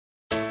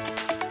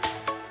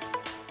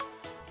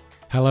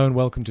Hello and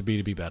welcome to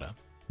B2B Better.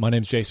 My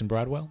name's Jason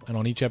Bradwell, and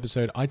on each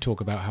episode I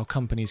talk about how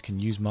companies can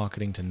use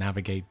marketing to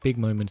navigate big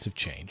moments of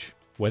change.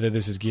 Whether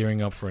this is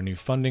gearing up for a new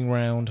funding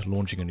round,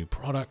 launching a new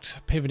product,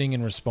 pivoting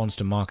in response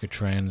to market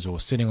trends, or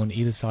sitting on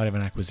either side of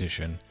an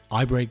acquisition,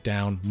 I break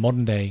down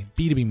modern-day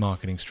B2B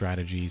marketing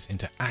strategies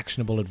into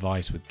actionable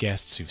advice with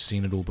guests who've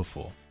seen it all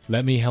before.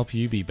 Let me help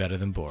you be better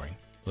than boring.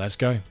 Let's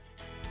go.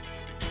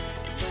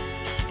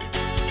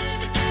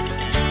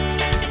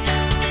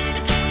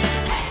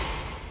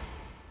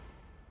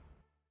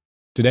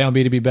 Today on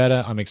B2B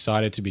Better, I'm very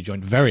excited to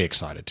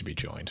be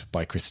joined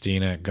by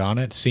Christina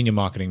Garnett, Senior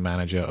Marketing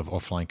Manager of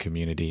Offline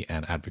Community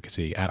and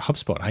Advocacy at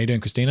HubSpot. How are you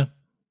doing, Christina?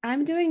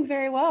 I'm doing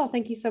very well.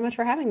 Thank you so much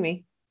for having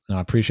me.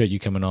 I appreciate you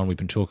coming on. We've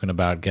been talking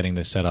about getting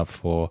this set up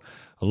for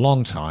a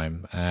long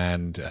time,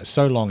 and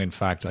so long, in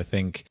fact, I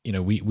think,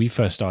 we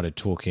first started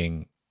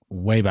talking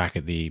way back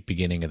at the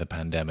beginning of the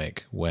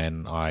pandemic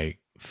when I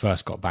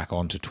first got back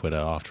onto Twitter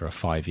after a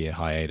 5-year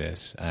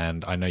hiatus.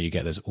 And I know you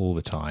get this all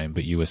the time,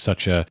 but you were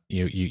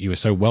you were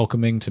so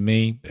welcoming to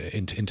me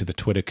into the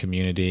Twitter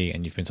community,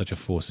 and you've been such a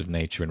force of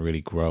nature in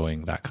really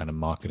growing that kind of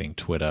marketing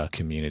Twitter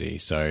community.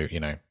 So,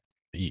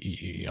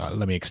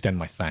 let me extend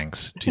my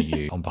thanks to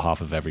you on behalf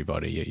of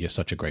everybody. You're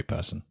such a great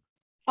person.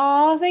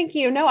 Oh, thank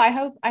you. No, I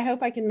hope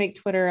I can make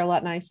Twitter a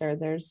lot nicer.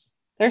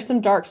 There's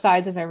some dark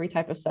sides of every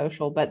type of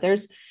social, but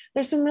there's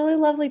some really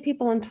lovely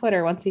people on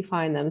Twitter once you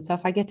find them. So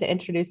if I get to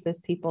introduce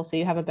those people so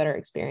you have a better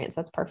experience,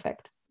 that's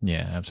perfect.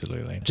 Yeah,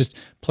 absolutely. Just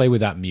play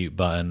with that mute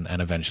button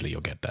and eventually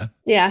you'll get there.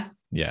 Yeah.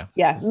 Yeah.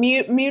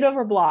 Mute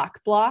over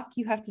block. Block,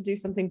 you have to do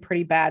something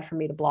pretty bad for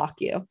me to block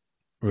you.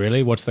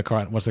 Really? What's the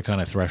kind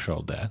of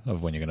threshold there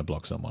of when you're going to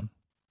block someone?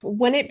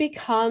 When it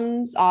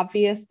becomes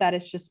obvious that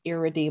it's just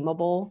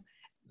irredeemable.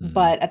 Mm-hmm.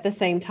 But at the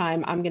same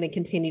time, I'm going to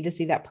continue to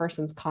see that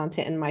person's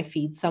content in my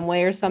feed some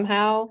way or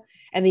somehow.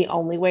 And the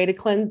only way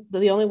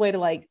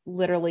to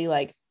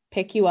literally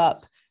pick you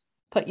up,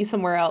 put you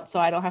somewhere else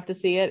so I don't have to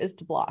see it is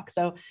to block.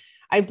 So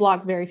I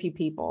block very few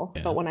people,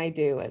 but when I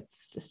do,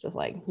 it's just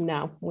like,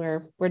 no,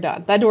 we're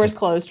done. That door is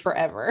closed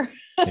forever.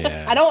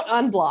 Yeah. I don't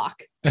unblock.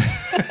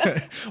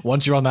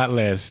 Once you're on that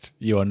list,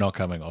 you are not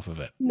coming off of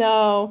it.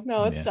 No,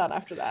 it's done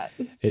after that.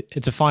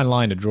 It's a fine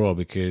line to draw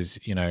because,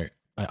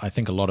 I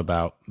think a lot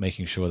about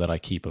making sure that I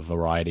keep a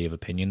variety of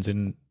opinions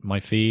in my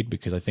feed,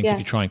 because I think if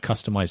you try and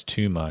customize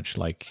too much,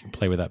 like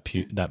play with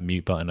that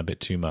mute button a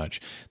bit too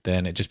much,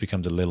 then it just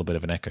becomes a little bit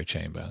of an echo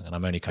chamber. And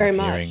I'm only kind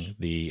of hearing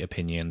the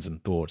opinions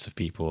and thoughts of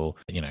people,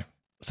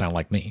 sound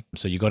like me.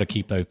 So you got to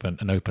keep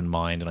an open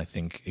mind, and I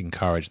think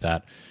encourage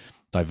that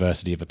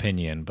diversity of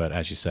opinion. But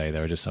as you say,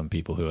 there are just some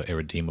people who are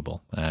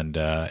irredeemable. And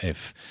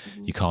if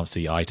you can't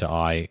see eye to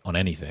eye on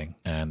anything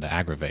and they're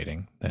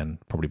aggravating, then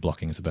probably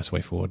blocking is the best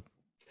way forward.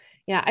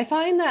 Yeah, I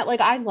find that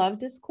I love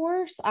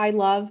discourse. I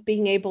love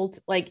being able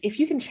to if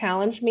you can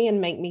challenge me and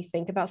make me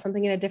think about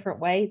something in a different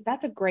way,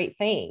 that's a great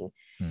thing.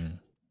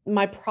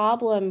 My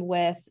problem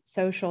with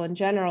social in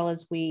general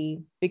is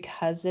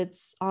because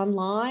it's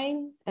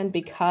online and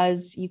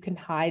because you can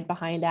hide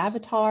behind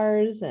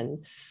avatars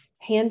and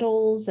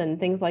handles and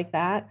things like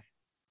that,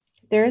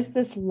 there's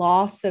this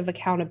loss of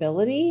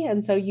accountability.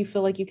 And so you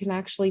feel like you can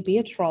actually be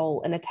a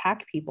troll and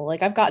attack people.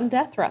 I've gotten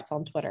death threats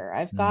on Twitter.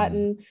 I've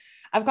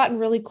gotten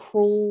really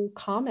cruel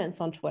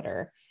comments on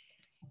Twitter,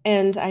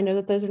 and I know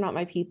that those are not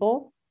my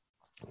people.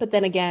 But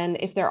then again,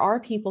 if there are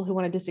people who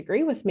want to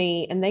disagree with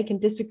me and they can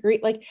disagree,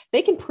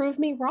 they can prove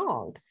me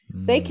wrong.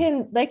 They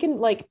can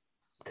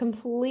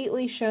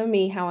completely show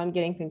me how I'm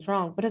getting things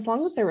wrong. But as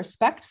long as they're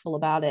respectful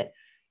about it,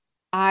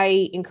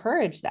 I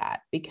encourage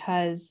that,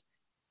 because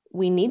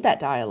we need that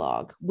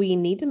dialogue. We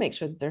need to make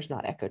sure that there's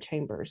not echo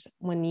chambers.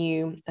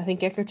 I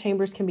think echo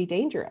chambers can be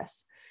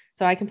dangerous.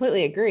 So I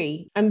completely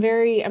agree. I'm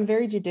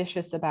very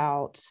judicious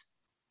about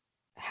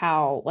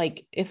how,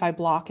 if I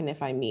block and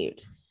if I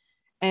mute.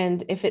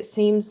 And if it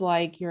seems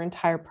like your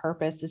entire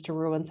purpose is to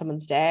ruin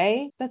someone's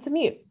day, that's a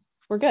mute.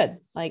 We're good.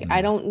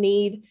 I don't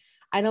need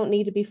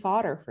to be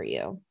fodder for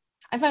you.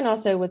 I find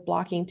also with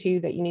blocking too,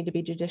 that you need to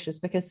be judicious,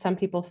 because some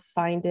people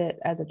find it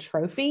as a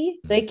trophy.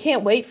 They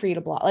can't wait for you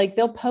to block.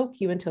 They'll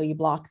poke you until you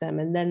block them.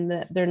 And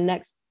then their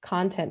next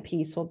content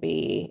piece will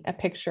be a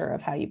picture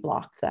of how you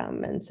blocked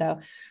them. And so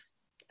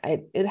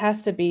it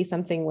has to be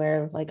something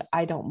where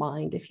I don't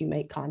mind if you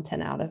make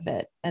content out of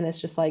it. And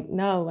it's just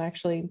no,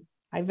 actually,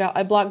 I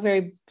block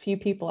very few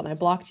people, and I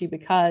blocked you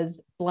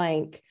because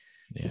blank.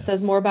 Yeah. It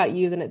says more about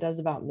you than it does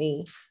about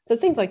me. So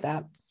things like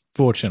that.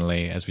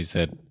 Fortunately, as we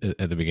said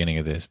at the beginning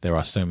of this, there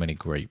are so many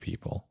great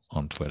people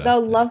on Twitter. So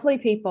lovely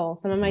people.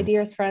 Some of my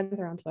dearest friends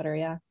are on Twitter.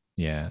 Yeah.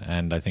 Yeah.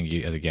 And I think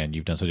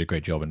you've done such a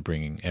great job in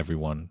bringing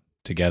everyone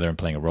together and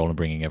playing a role in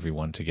bringing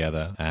everyone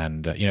together.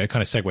 And, it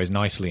kind of segues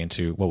nicely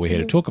into what we're here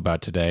to talk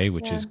about today,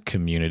 which is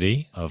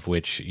community, of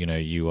which,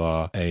 you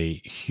are a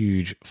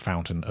huge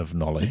fountain of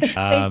knowledge.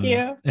 Thank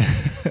you.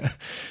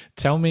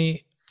 Tell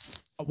me,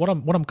 what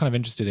I'm kind of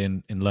interested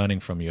in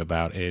learning from you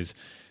about is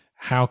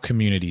how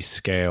community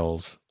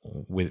scales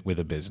with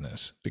a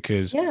business,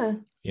 because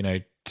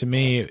To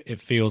me,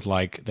 it feels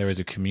like there is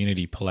a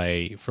community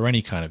play for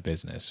any kind of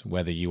business,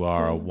 whether you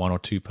are a 1 or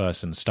 2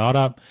 person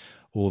startup,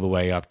 all the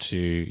way up to,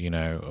 you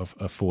know,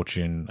 a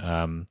Fortune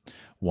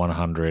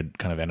 100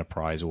 kind of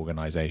enterprise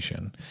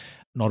organization.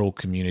 Not all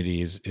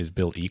community is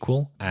built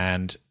equal.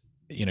 And,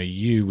 you know,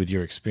 you, with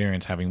your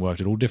experience, having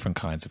worked at all different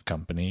kinds of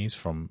companies,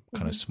 from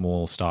kind of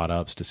small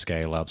startups to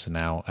scale ups, and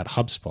now at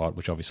HubSpot,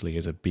 which obviously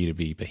is a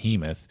B2B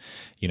behemoth,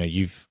 you know,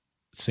 you've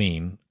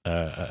seen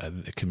a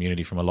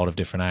community from a lot of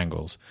different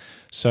angles.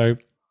 So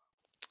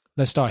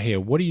let's start here.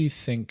 What do you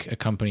think a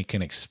company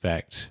can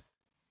expect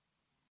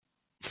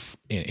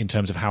in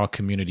terms of how a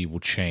community will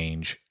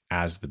change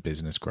as the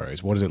business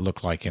grows? What does it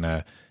look like in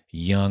a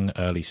young,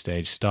 early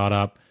stage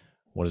startup?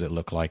 What does it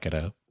look like at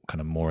a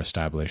kind of more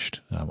established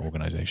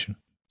organization?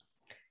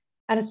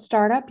 At a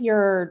startup,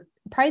 you're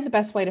probably the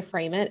best way to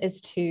frame it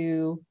is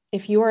to,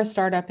 if you are a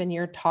startup and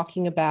you're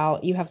talking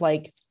about, you have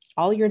like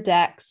all your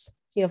decks,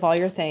 you have all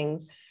your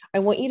things, I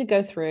want you to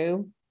go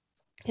through,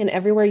 and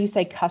everywhere you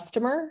say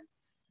customer,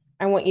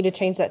 I want you to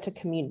change that to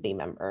community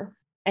member.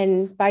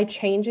 And by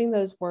changing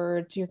those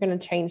words, you're going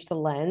to change the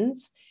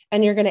lens,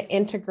 and you're going to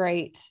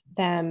integrate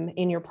them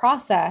in your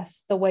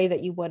process the way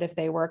that you would if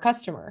they were a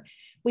customer.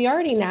 We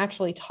already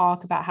naturally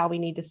talk about how we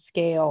need to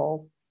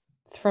scale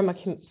from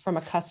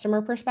a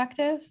customer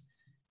perspective.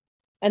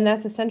 And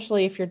that's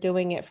essentially, if you're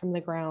doing it from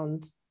the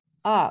ground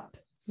up,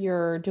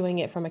 you're doing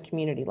it from a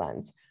community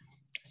lens.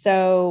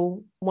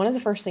 So one of the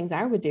first things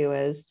I would do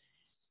is,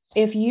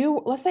 if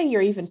you, let's say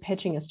you're even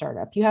pitching a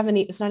startup,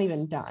 it's not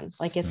even done.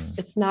 Like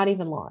it's not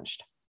even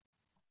launched.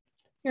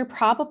 You're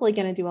probably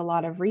going to do a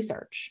lot of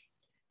research.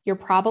 You're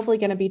probably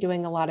going to be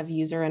doing a lot of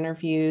user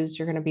interviews.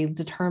 You're going to be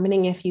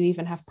determining if you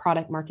even have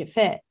product market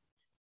fit.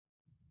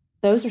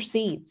 Those are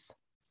seeds.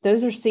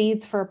 Those are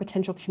seeds for a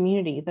potential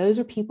community. Those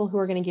are people who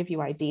are going to give you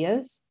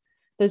ideas.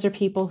 Those are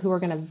people who are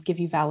going to give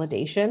you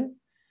validation.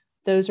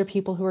 Those are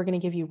people who are going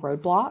to give you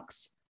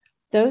roadblocks.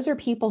 Those are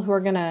people who are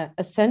going to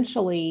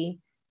essentially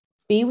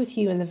be with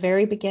you in the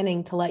very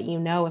beginning to let you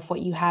know if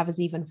what you have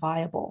is even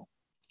viable.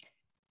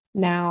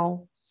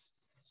 Now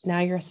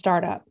you're a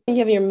startup. You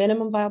have your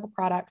minimum viable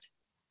product.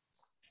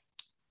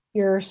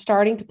 You're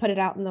starting to put it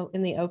out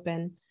in the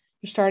open.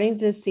 You're starting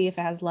to see if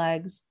it has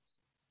legs.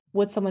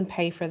 Would someone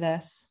pay for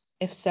this?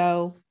 If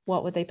so,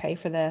 what would they pay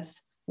for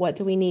this? What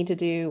do we need to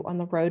do on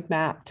the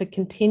roadmap to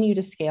continue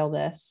to scale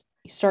this?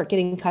 You start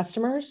getting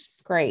customers,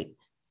 great.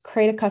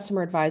 Create a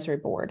customer advisory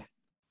board.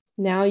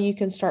 Now you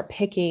can start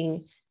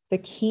picking the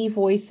key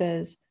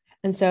voices.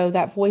 And so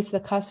that voice of the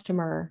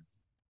customer,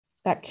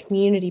 that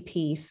community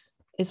piece,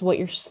 is what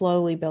you're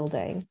slowly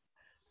building.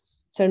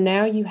 So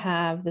now you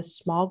have this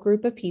small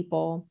group of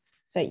people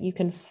that you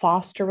can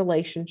foster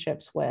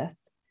relationships with.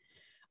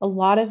 A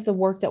lot of the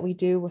work that we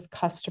do with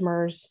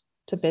customers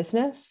to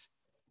business,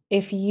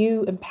 if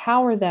you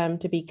empower them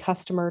to be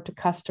customer to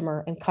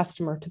customer and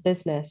customer to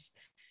business,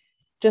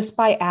 just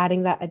by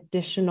adding that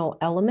additional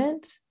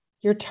element,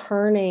 you're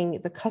turning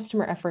the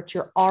customer efforts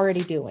you're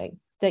already doing,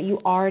 that you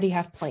already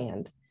have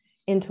planned,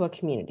 into a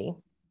community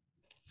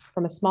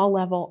from a small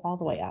level all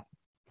the way up.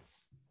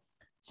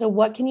 So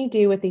what can you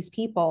do with these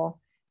people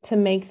to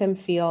make them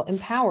feel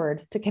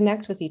empowered to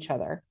connect with each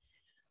other?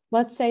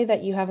 Let's say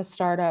that you have a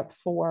startup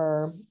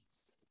for,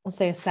 let's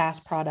say, a SaaS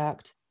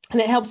product,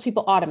 and it helps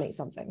people automate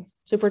something.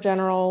 Super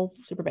general,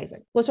 super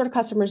basic. What sort of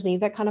customers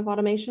need that kind of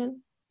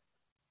automation?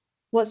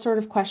 What sort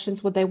of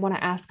questions would they want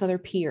to ask other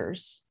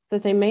peers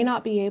that they may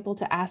not be able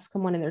to ask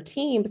someone in their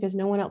team because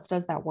no one else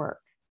does that work?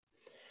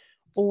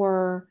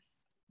 Or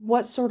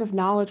what sort of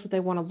knowledge would they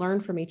want to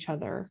learn from each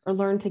other or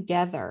learn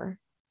together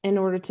in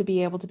order to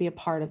be able to be a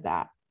part of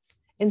that?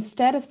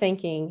 Instead of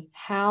thinking,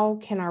 how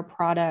can our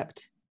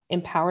product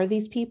empower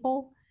these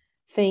people?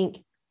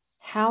 Think,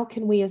 how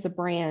can we as a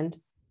brand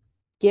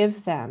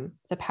give them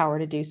the power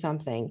to do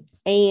something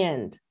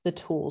and the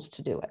tools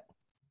to do it?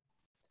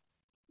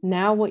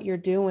 Now what you're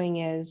doing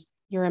is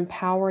you're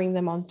empowering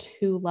them on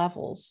 2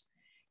 levels.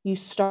 You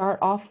start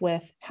off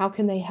with, how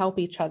can they help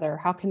each other?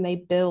 How can they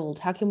build?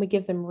 How can we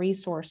give them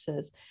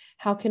resources?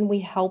 How can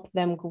we help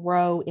them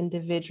grow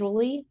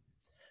individually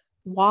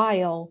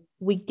while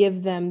we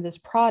give them this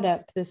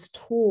product, this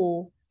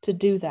tool to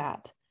do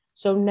that?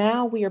 So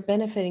now we are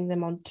benefiting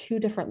them on 2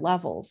 different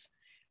levels.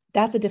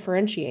 That's a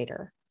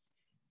differentiator.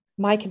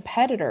 My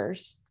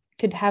competitors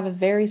could have a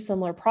very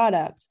similar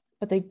product,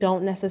 but they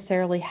don't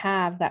necessarily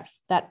have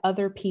that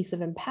other piece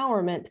of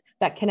empowerment,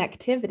 that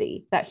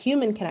connectivity, that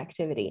human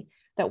connectivity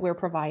that we're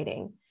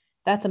providing.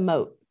 That's a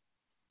moat.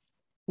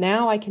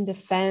 Now I can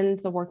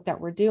defend the work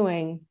that we're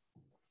doing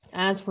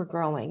as we're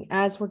growing,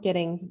 as we're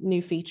getting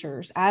new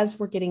features, as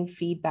we're getting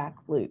feedback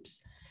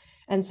loops.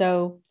 And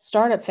so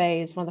startup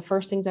phase, one of the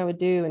first things I would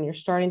do, and you're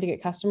starting to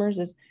get customers,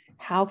 is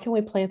how can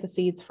we plant the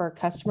seeds for a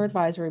customer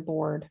advisory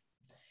board?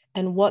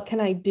 And what can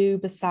I do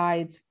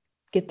besides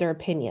get their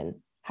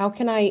opinion? How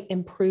can I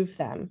improve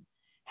them?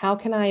 How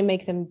can I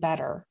make them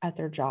better at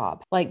their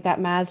job? Like that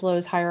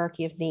Maslow's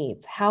hierarchy of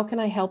needs. How can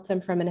I help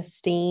them from an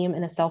esteem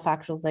and a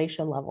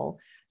self-actualization level?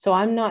 So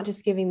I'm not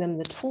just giving them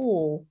the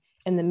tool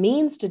and the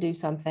means to do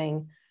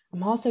something.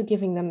 I'm also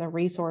giving them the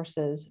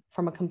resources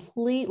from a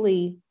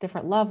completely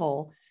different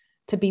level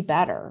to be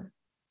better.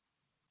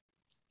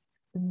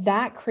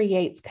 That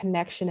creates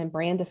connection and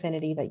brand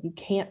affinity that you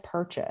can't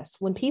purchase.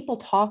 When people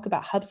talk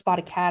about HubSpot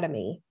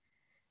Academy,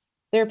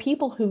 there are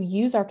people who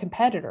use our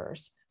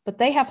competitors, but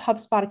they have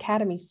HubSpot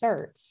Academy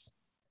certs.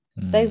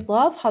 They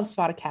love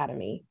HubSpot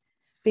Academy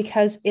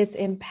because it's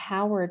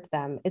empowered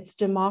them. It's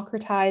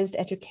democratized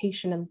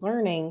education and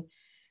learning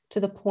to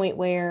the point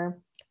where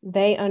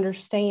they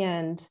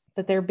understand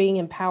that they're being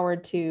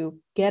empowered to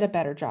get a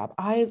better job.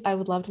 I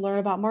would love to learn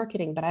about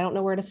marketing, but I don't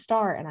know where to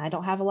start and I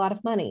don't have a lot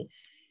of money.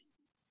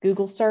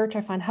 Google search,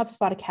 I find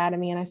HubSpot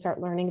Academy and I start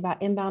learning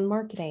about inbound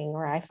marketing,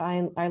 or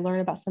I learn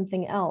about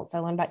something else. I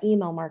learn about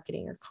email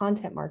marketing or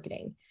content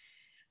marketing.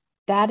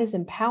 That is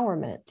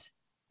empowerment.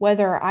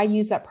 Whether I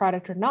use that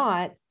product or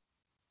not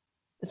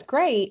is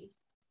great,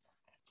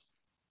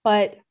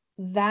 but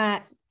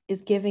that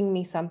is giving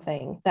me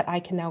something that I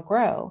can now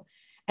grow.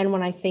 And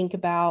when I think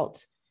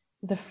about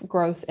the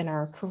growth in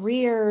our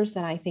careers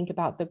and I think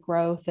about the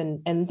growth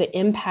and the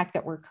impact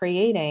that we're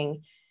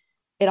creating,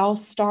 it all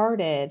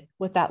started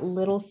with that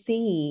little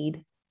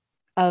seed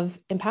of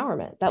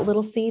empowerment, that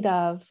little seed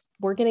of,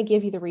 we're going to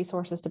give you the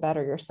resources to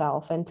better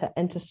yourself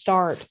and to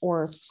start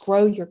or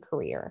grow your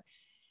career.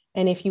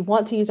 And if you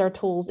want to use our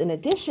tools in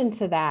addition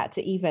to that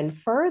to even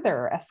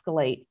further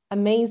escalate,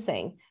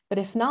 amazing. But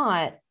if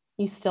not,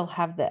 you still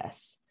have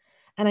this.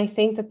 And I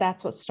think that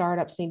that's what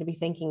startups need to be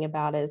thinking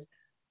about is,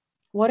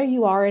 what are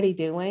you already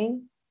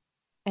doing?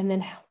 And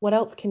then what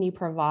else can you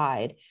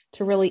provide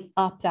to really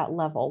up that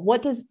level?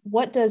 What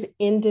does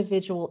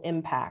individual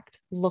impact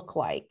look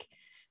like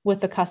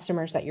with the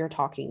customers that you're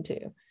talking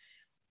to?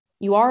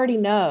 You already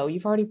know,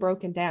 you've already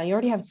broken down, you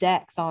already have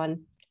decks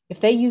on, if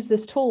they use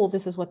this tool,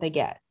 this is what they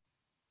get.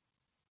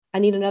 I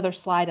need another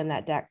slide on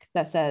that deck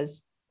that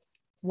says,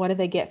 what do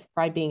they get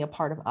by being a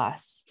part of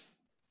us?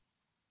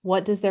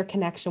 What does their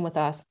connection with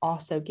us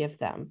also give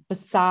them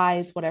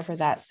besides whatever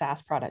that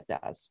SaaS product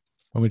does?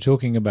 When we're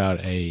talking about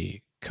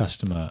a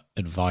customer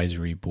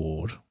advisory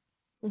board,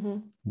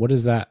 what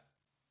does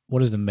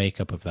the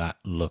makeup of that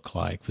look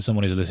like for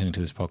someone who's listening to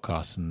this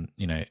podcast and,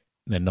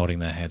 they're nodding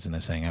their heads and they're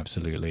saying,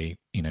 absolutely,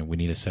 we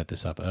need to set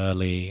this up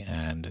early.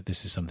 And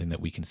this is something that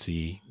we can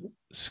see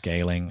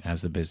scaling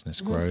as the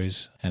business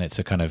grows. And it's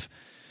a kind of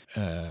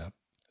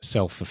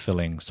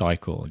self-fulfilling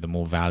cycle. The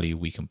more value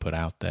we can put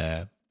out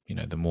there,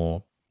 the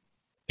more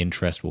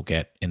interest we'll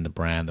get in the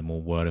brand, the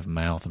more word of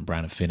mouth and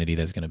brand affinity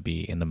there's going to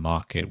be in the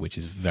market, which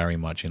is very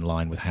much in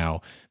line with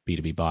how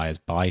B2B buyers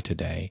buy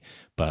today.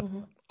 But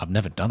I've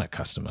never done a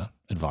customer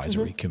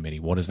advisory committee.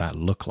 What does that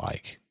look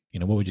like?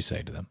 What would you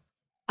say to them?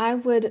 I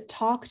would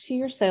talk to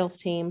your sales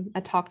team.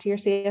 I'd talk to your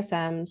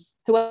CSMs,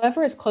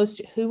 whoever is close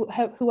to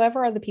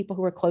whoever are the people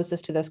who are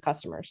closest to those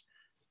customers,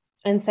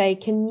 and say,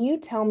 can you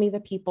tell me the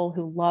people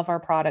who love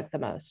our product the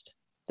most,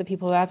 the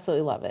people who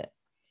absolutely love it?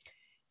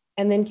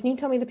 And then can you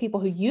tell me the people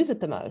who use it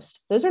the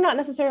most? Those are not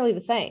necessarily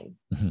the same.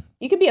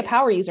 You could be a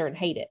power user and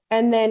hate it.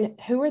 And then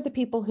who are the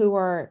people who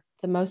are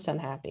the most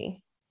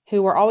unhappy,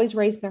 who are always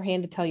raising their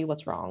hand to tell you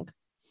what's wrong?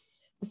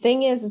 The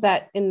thing is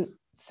that in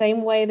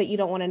same way that you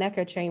don't want an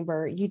echo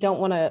chamber, you don't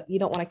want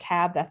a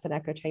cab that's an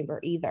echo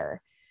chamber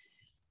either.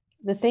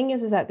 The thing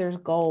is that there's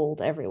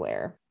gold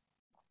everywhere.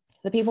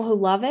 The people who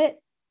love it,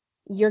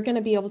 you're going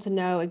to be able to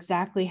know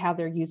exactly how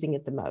they're using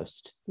it the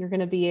most. You're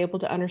going to be able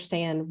to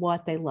understand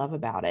what they love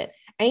about it.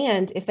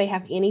 And if they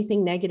have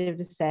anything negative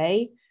to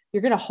say,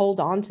 you're going to hold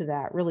on to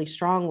that really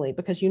strongly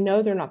because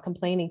they're not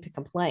complaining to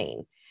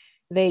complain.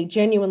 They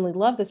genuinely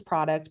love this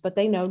product, but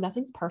they know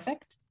nothing's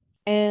perfect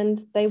and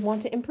they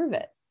want to improve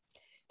it.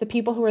 The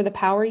people who are the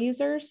power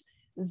users,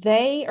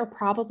 they are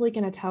probably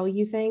going to tell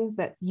you things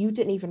that you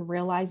didn't even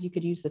realize you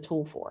could use the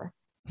tool for.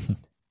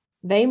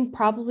 They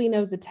probably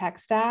know the tech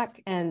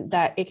stack and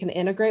that it can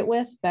integrate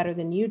with better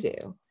than you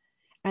do.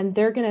 And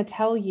they're going to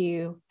tell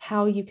you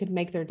how you could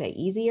make their day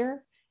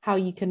easier, how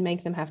you can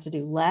make them have to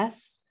do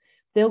less.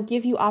 They'll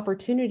give you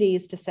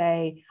opportunities to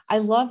say, I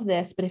love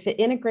this, but if it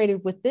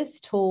integrated with this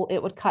tool,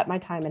 it would cut my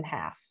time in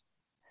half.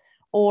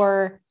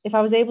 Or if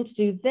I was able to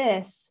do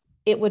this,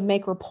 it would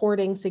make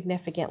reporting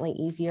significantly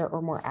easier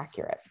or more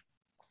accurate.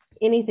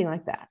 Anything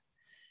like that.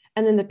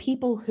 And then the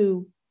people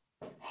who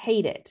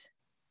hate it,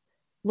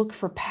 look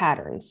for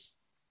patterns.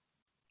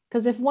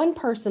 Because if one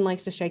person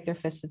likes to shake their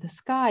fist at the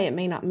sky, it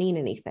may not mean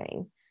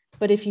anything.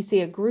 But if you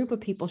see a group of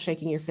people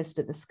shaking your fist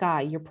at the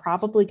sky, you're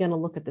probably going to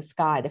look at the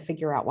sky to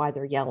figure out why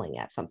they're yelling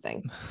at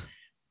something.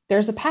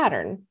 There's a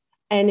pattern.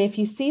 And if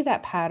you see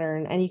that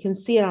pattern and you can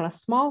see it on a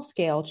small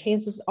scale,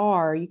 chances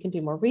are you can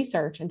do more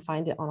research and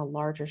find it on a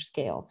larger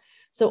scale.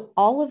 So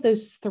all of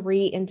those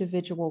three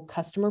individual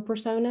customer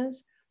personas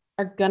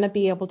are going to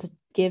be able to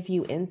give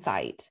you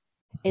insight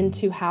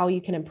into how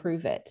you can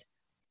improve it.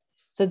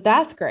 So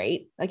that's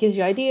great. That gives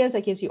you ideas,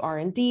 that gives you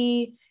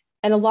R&D.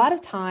 And a lot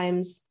of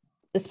times,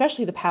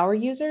 especially the power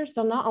users,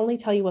 they'll not only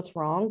tell you what's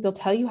wrong, they'll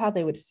tell you how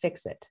they would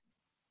fix it.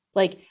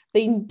 Like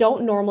they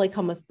don't normally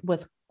come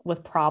with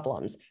with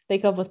problems. They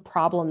come with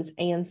problems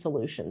and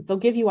solutions. They'll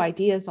give you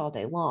ideas all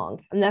day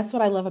long. And that's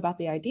what I love about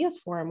the ideas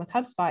forum with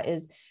HubSpot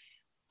is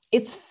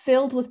it's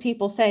filled with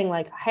people saying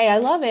like, hey, I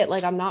love it.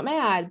 Like, I'm not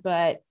mad,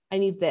 but I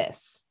need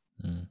this,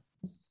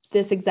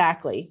 this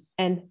exactly.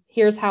 And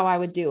here's how I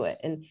would do it.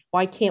 And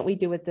why can't we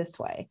do it this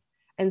way?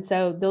 And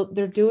so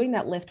they're doing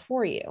that lift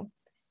for you.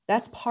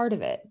 That's part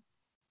of it.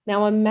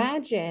 Now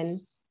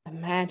imagine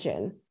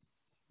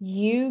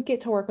you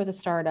get to work with a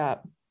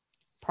startup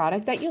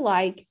product that you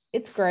like.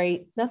 It's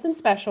great. Nothing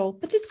special,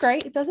 but it's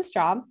great. It does its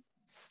job.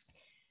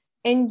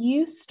 And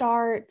you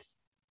start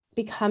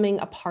becoming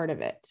a part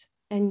of it.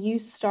 And you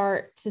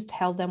start to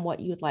tell them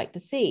what you'd like to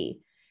see.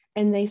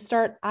 And they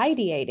start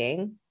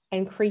ideating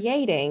and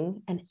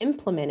creating and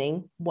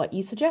implementing what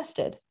you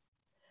suggested.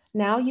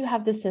 Now you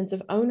have this sense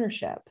of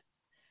ownership.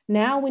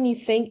 Now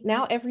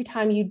every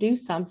time you do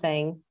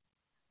something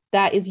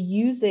that is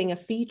using a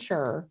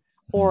feature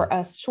or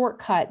a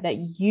shortcut that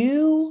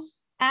you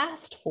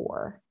asked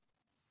for,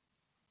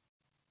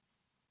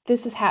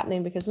 this is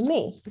happening because of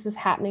me. This is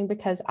happening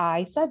because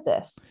I said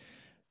this.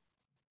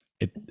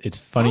 It's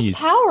funny. It's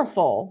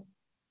powerful.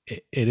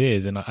 It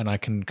is. And I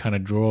can kind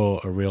of draw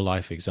a real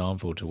life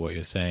example to what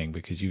you're saying,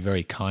 because you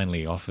very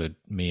kindly offered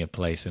me a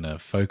place in a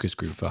focus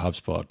group for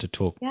HubSpot to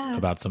talk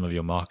about some of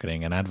your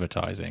marketing and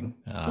advertising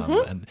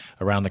and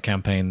around the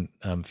campaign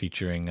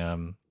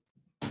featuring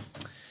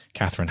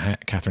Catherine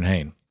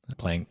Hain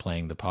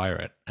playing the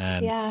pirate.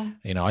 And,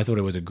 you know, I thought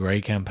it was a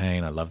great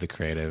campaign. I love the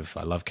creative.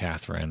 I love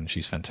Catherine.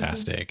 She's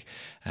fantastic.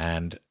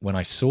 And when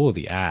I saw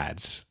the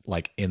ads,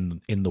 like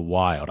in the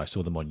wild, I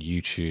saw them on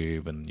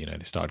YouTube and, you know,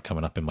 they started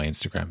coming up in my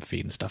Instagram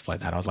feed and stuff like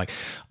that. I was like,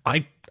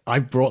 I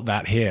brought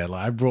that here.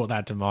 Like, I brought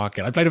that to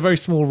market. I played a very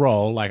small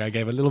role. Like, I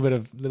gave a little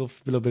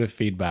bit of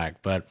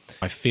feedback, but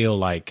I feel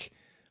like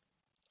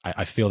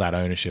I feel that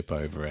ownership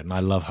over it. And I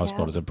love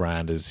HubSpot as a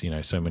brand, as, you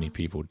know, so many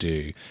people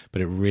do,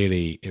 but it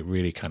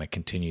really kind of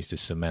continues to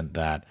cement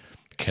that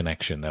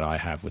connection that I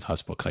have with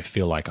HubSpot, because I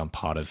feel like I'm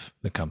part of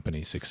the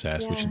company's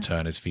success, which in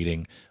turn is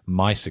feeding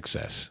my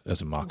success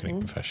as a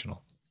marketing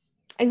professional.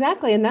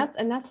 Exactly. And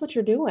that's what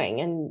you're doing.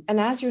 And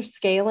as you're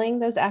scaling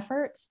those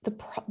efforts,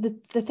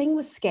 the thing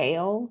with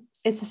scale,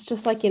 it's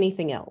just like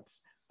anything else.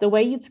 The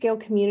way you'd scale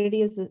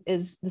community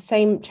is the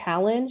same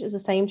challenge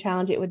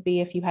it would be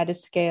if you had to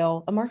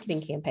scale a marketing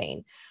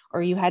campaign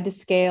or you had to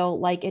scale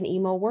like an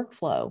email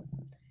workflow.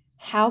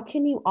 How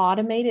can you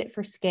automate it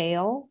for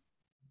scale,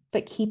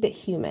 but keep it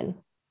human?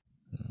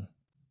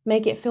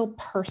 Make it feel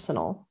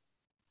personal.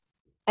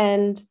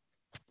 And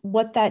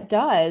what that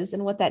does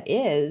and what that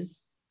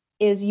is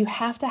you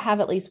have to have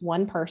at least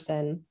one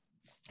person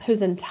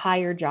whose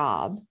entire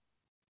job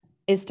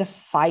is to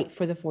fight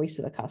for the voice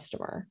of the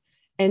customer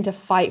and to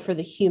fight for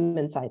the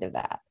human side of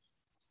that.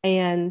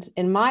 And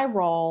in my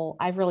role,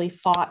 I've really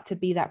fought to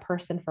be that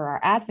person for our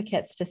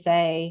advocates to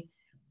say,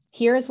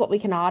 here's what we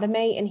can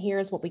automate and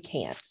here's what we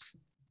can't.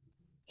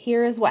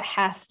 Here is what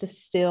has to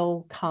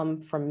still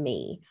come from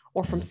me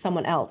or from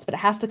someone else, but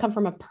it has to come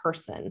from a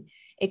person.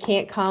 It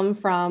can't come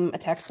from a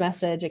text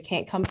message. It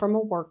can't come from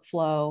a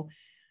workflow.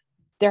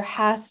 There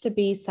has to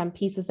be some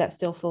pieces that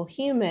still feel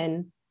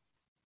human.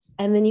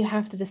 And then you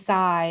have to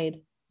decide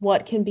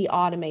what can be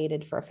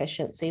automated for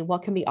efficiency,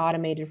 what can be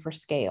automated for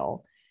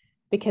scale,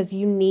 because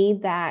you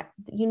need that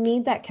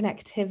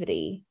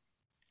connectivity.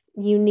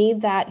 You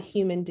need that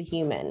human to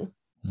human.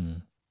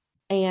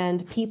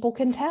 And people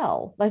can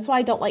tell. That's why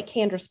I don't like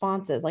canned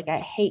responses. Like, I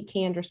hate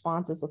canned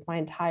responses with my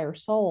entire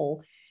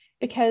soul,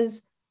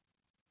 because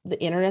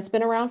the internet's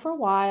been around for a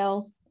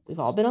while. We've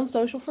all been on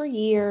social for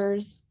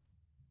years.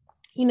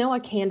 You know, a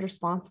canned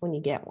response when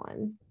you get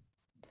one,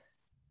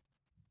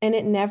 and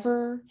it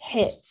never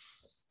hits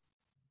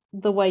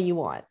the way you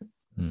want.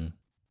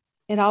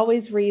 It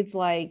always reads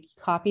like,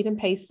 copied and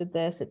pasted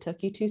this. It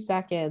took you 2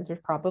 seconds. There's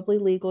probably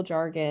legal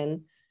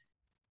jargon.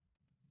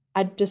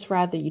 I'd just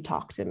rather you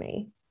talk to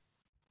me.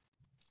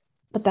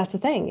 But that's the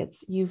thing.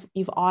 It's you've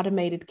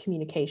automated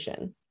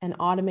communication, and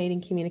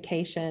automating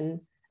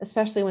communication,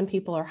 especially when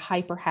people are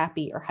hyper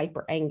happy or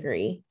hyper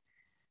angry,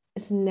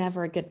 is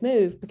never a good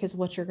move, because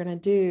what you're going to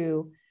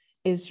do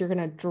is you're going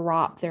to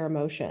drop their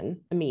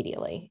emotion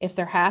immediately. If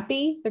they're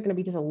happy, they're going to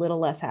be just a little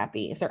less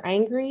happy. If they're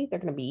angry, they're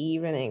going to be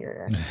even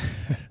angrier.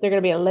 They're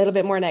going to be a little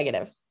bit more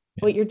negative.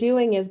 Yeah. What you're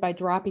doing is, by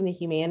dropping the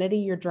humanity,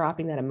 you're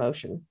dropping that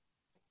emotion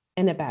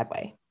in a bad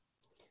way.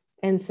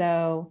 And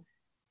so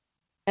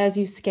as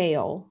you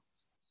scale,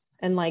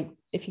 and like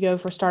if you go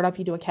for a startup,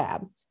 you do a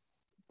cab,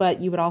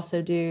 but you would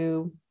also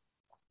do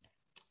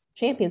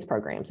champions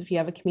programs. If you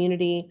have a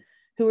community,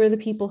 who are the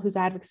people whose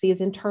advocacy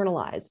is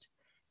internalized?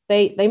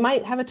 They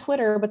might have a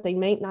Twitter, but they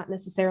may not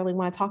necessarily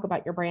want to talk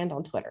about your brand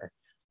on Twitter,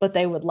 but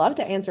they would love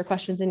to answer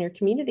questions in your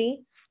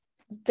community.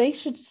 They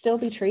should still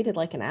be treated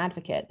like an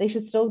advocate. They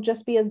should still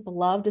just be as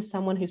beloved as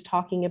someone who's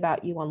talking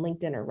about you on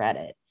LinkedIn or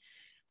Reddit.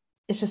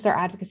 It's just their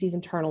advocacy is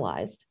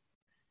internalized.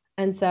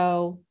 And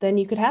so then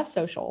you could have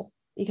social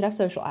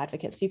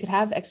advocates. You could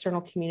have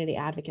external community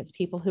advocates,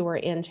 people who are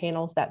in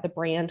channels that the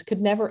brand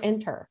could never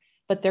enter,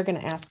 but they're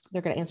going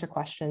to answer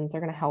questions.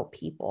 They're going to help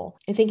people.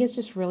 I think it's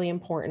just really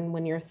important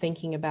when you're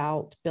thinking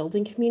about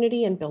building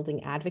community and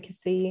building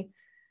advocacy,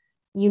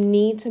 you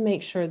need to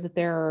make sure that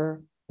there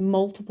are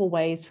multiple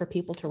ways for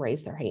people to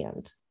raise their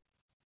hand.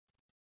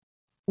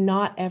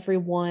 Not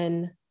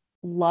everyone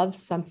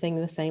loves something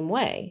the same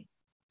way.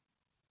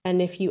 And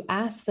if you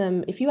ask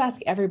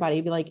everybody,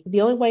 you'd be like,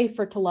 the only way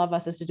for it to love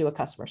us is to do a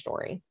customer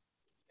story.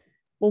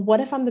 Well,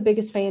 what if I'm the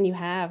biggest fan you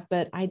have,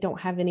 but I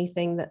don't have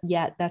anything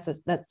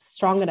that's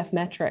strong enough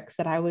metrics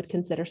that I would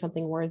consider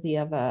something worthy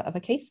of a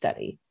case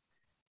study?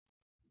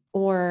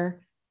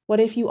 Or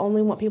what if you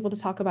only want people to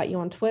talk about you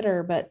on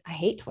Twitter, but I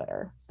hate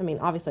Twitter? I mean,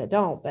 obviously I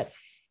don't, but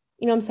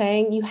you know what I'm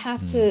saying? You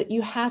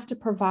have to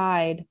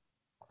provide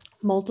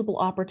multiple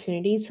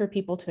opportunities for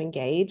people to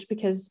engage,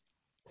 because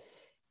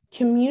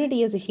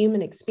community is a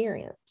human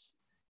experience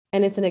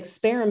and it's an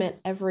experiment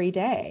every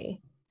day.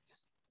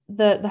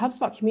 The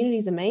HubSpot community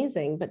is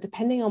amazing, but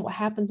depending on what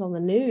happens on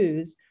the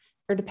news,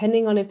 or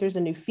depending on if there's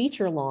a new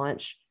feature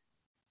launch,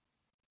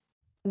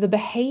 the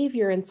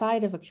behavior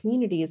inside of a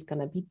community is going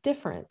to be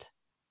different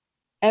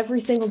every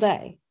single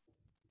day.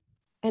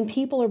 And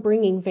people are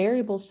bringing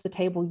variables to the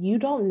table you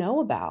don't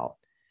know about.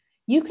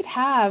 You could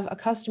have a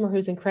customer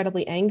who's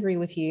incredibly angry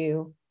with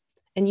you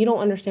and you don't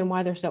understand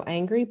why they're so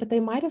angry, but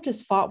they might have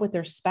just fought with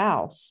their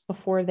spouse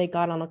before they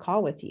got on a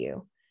call with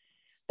you.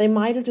 They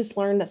might have just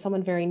learned that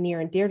someone very near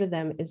and dear to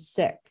them is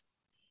sick.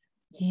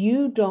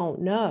 You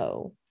don't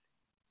know.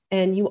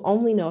 And you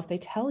only know if they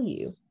tell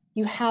you.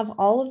 You have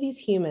all of these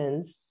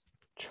humans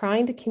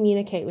trying to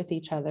communicate with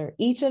each other,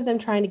 each of them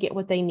trying to get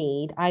what they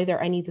need. Either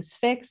I need this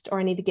fixed or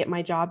I need to get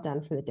my job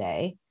done for the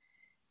day.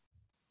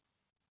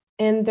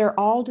 And they're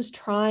all just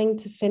trying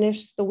to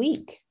finish the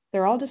week.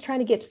 They're all just trying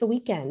to get to the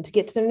weekend, to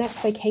get to their next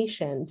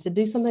vacation, to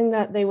do something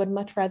that they would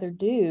much rather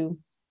do.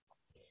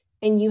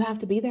 And you have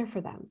to be there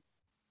for them,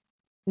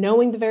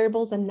 knowing the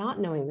variables and not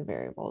knowing the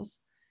variables.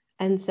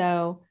 And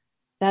so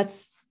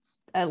that's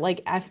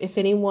if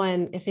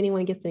anyone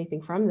gets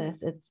anything from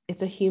this,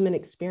 it's a human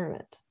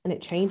experiment, and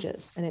it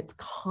changes, and it's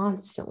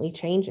constantly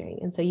changing.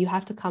 And so you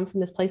have to come from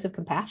this place of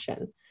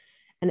compassion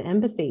and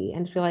empathy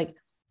and feel like,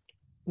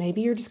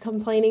 maybe you're just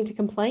complaining to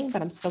complain,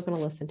 but I'm still going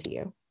to listen to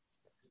you.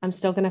 I'm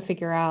still going to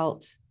figure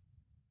out,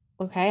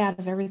 okay, out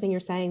of everything you're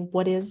saying,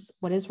 what is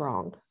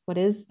wrong?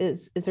 Is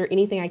there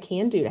anything I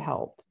can do to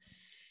help?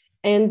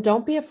 And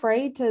don't be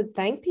afraid to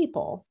thank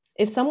people.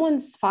 If someone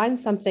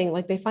finds something,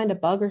 like they find a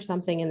bug or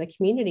something in the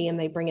community and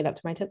they bring it up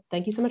to my tip,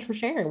 thank you so much for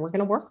sharing. We're going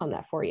to work on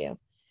that for you.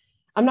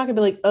 I'm not going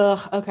to be like,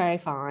 ugh, okay,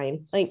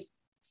 fine. Like,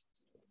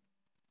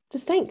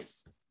 just thanks.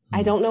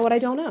 I don't know what I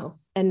don't know.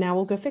 And now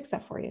we'll go fix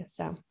that for you.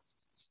 So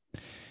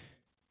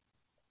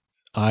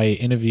I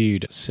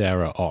interviewed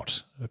Sarah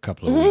Ott a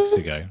couple of weeks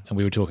ago, and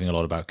we were talking a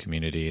lot about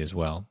community as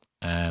well.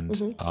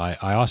 And I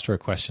asked her a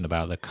question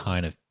about the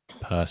kind of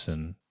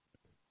person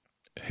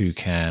who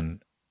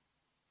can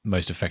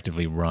most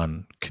effectively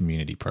run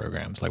community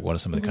programs. Like, what are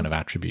some of the kind of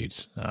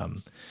attributes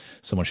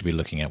someone should be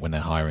looking at when they're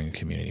hiring a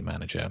community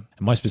manager?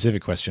 And my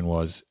specific question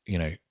was,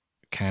 are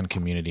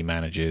community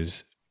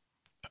managers,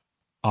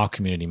 are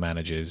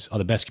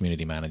the best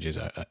community managers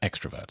are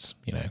extroverts?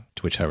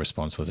 To which her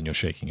response was, and you're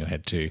shaking your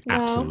head too, no.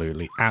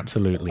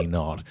 Absolutely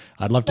not.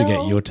 I'd love to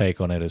get your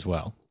take on it as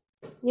well.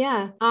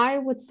 Yeah, I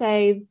would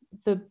say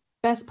the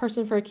best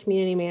person for a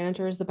community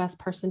manager is the best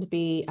person to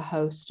be a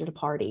host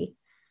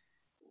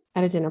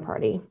at a dinner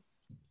party.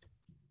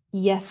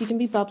 Yes, you can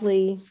be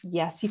bubbly.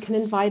 Yes, you can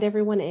invite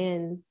everyone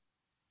in,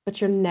 but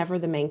you're never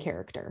the main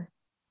character.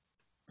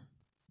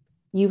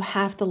 You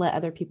have to let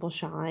other people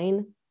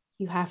shine.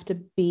 You have to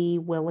be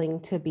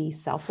willing to be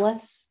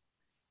selfless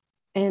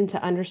and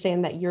to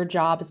understand that your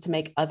job is to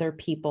make other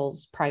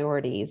people's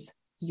priorities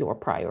your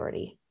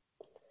priority.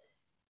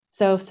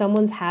 So if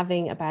someone's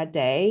having a bad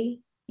day,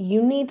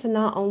 you need to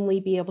not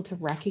only be able to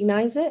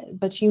recognize it,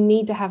 but you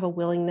need to have a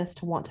willingness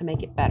to want to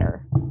make it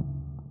better.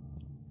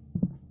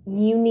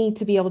 You need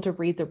to be able to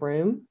read the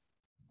room.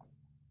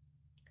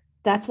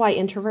 That's why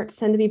introverts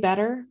tend to be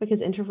better,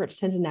 because introverts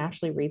tend to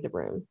naturally read the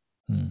room.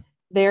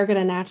 They're going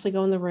to naturally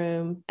go in the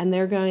room, and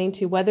they're going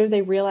to, whether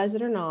they realize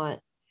it or not,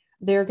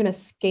 they're going to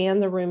scan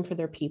the room for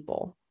their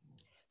people.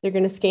 They're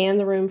going to scan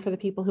the room for the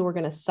people who are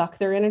going to suck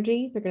their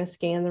energy. They're going to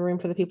scan the room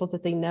for the people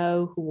that they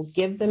know who will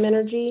give them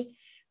energy.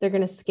 They're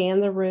going to scan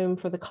the room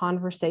for the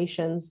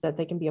conversations that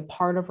they can be a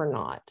part of or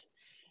not.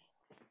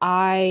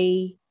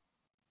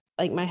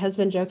 My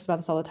husband jokes about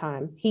this all the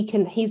time.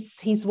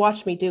 He's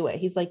watched me do it.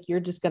 He's like, you're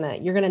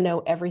going to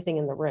know everything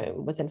in the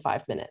room within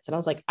 5 minutes. And I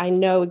was like, I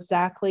know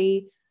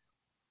exactly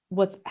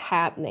what's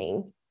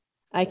happening.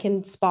 I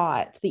can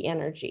spot the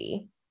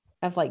energy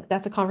of like,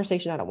 that's a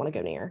conversation I don't want to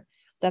go near.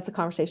 That's a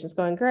conversation that's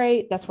going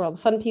great. That's where all the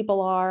fun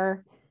people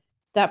are.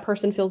 That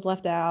person feels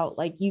left out.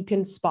 Like, you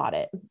can spot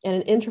it. And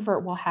an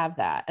introvert will have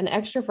that. An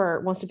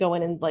extrovert wants to go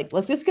in and like,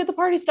 let's just get the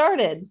party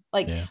started.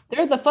 Like,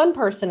 they're the fun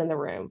person in the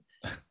room.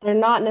 They're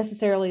not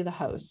necessarily the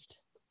host.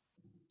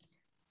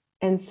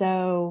 And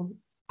so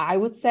I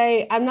would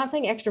say, I'm not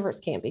saying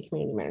extroverts can't be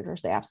community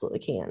managers. They absolutely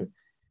can.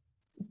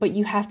 But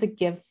you have to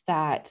give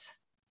that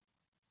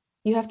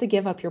you have to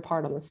give up your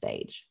part on the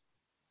stage.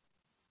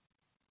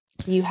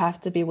 You have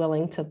to be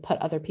willing to put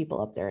other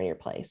people up there in your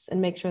place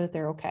and make sure that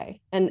they're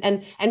okay,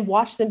 and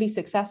watch them be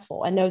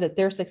successful and know that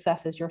their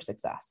success is your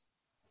success.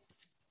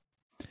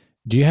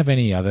 Do you have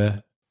any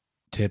other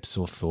tips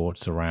or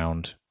thoughts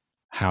around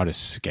how to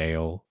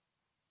scale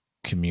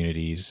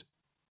communities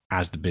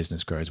as the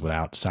business grows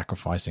without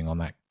sacrificing on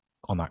that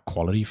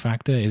quality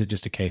factor? Is it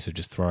just a case of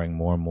just throwing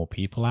more and more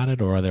people at it,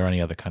 or are there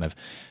any other kind of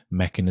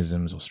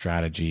mechanisms or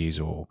strategies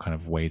or kind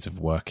of ways of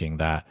working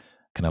that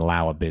can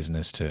allow a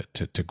business to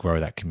grow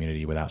that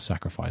community without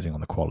sacrificing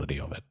on the quality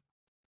of it?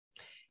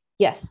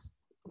 Yes,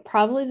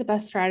 probably the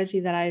best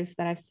strategy that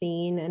I've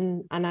seen,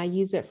 and I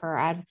use it for our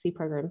advocacy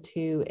program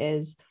too,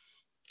 is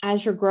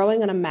as you're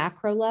growing on a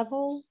macro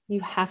level,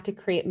 you have to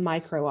create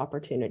micro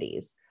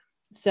opportunities.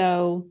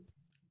 So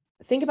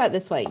think about it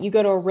this way. You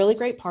go to a really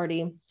great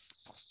party.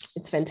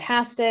 It's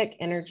fantastic.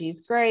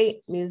 Energy's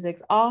great.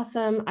 Music's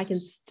awesome. I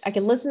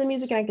can listen to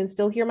music and I can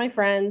still hear my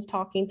friends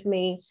talking to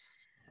me.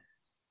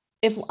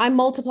 If I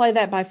multiply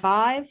that by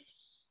 5,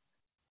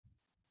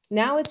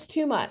 now it's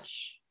too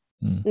much.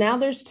 Now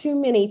there's too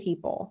many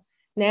people.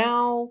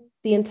 Now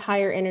the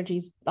entire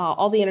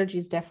all the energy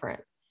is different.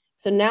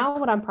 So now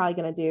what I'm probably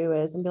going to do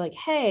is I'm be like,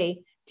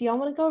 hey, do y'all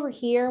want to go over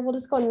here? We'll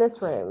just go in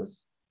this room.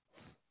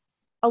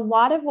 A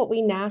lot of what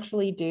we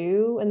naturally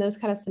do in those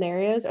kind of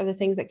scenarios are the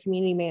things that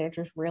community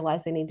managers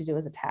realize they need to do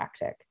as a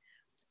tactic.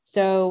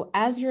 So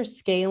as you're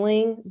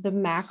scaling the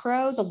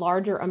macro, the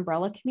larger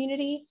umbrella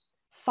community,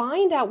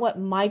 find out what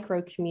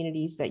micro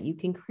communities that you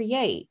can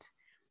create,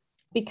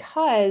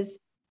 because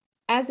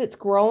as it's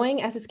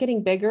growing, as it's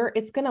getting bigger,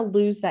 it's going to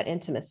lose that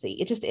intimacy.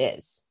 It just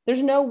is.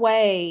 There's no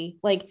way,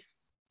 like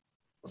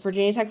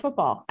Virginia Tech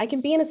football, I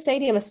can be in a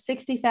stadium of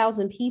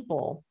 60,000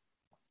 people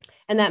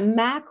and that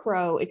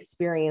macro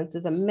experience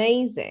is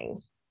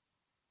amazing.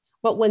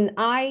 But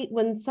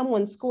when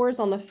someone scores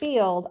on the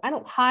field, I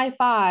don't high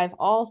five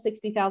all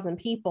 60,000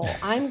 people.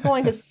 I'm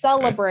going to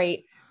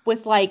celebrate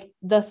with like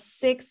the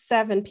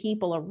 6-7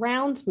 people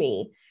around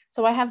me.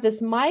 So I have this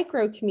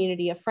micro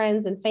community of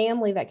friends and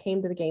family that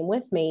came to the game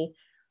with me.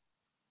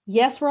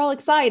 Yes, we're all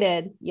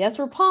excited. Yes,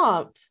 we're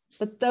pumped.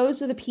 But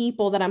those are the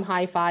people that I'm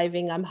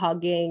high-fiving, I'm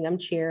hugging, I'm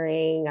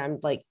cheering, I'm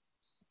like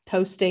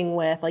toasting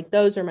with. Like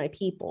those are my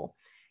people.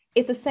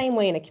 It's the same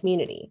way in a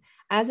community.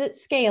 As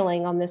it's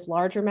scaling on this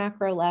larger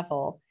macro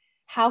level,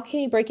 how can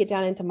you break it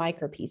down into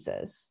micro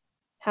pieces?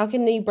 How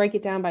can you break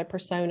it down by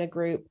persona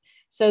group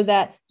so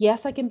that,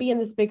 yes, I can be in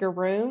this bigger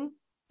room,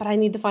 but I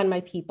need to find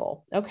my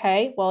people.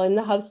 Okay, well, in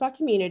the HubSpot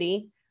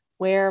community,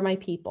 where are my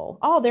people?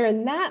 Oh, they're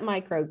in that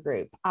micro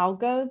group. I'll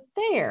go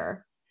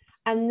there.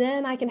 And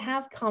then I can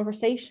have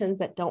conversations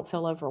that don't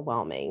feel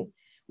overwhelming,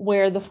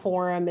 where the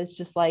forum is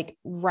just like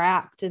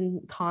wrapped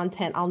in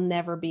content I'll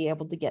never be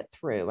able to get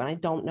through and I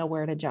don't know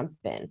where to jump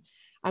in.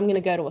 I'm going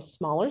to go to a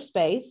smaller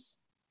space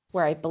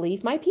where I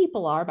believe my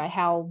people are by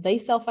how they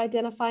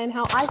self-identify and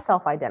how I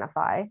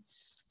self-identify.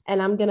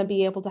 And I'm going to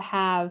be able to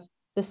have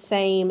the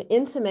same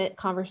intimate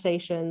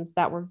conversations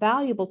that were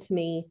valuable to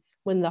me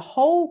when the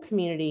whole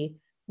community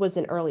was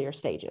in earlier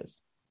stages.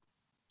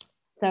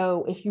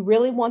 So if you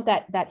really want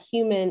that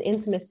human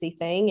intimacy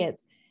thing,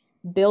 it's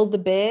build the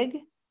big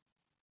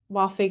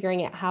while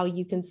figuring out how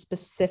you can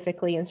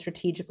specifically and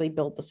strategically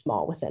build the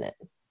small within it.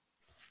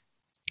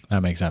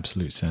 That makes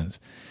absolute sense.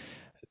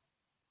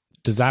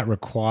 Does that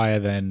require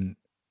then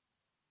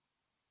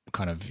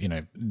kind of,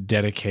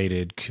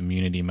 dedicated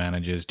community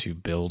managers to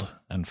build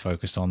and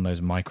focus on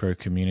those micro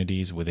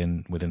communities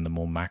within the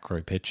more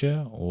macro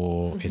picture?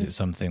 Or is it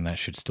something that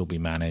should still be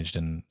managed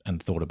and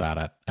thought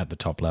about at the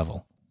top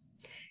level?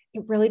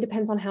 It really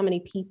depends on how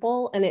many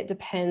people, and it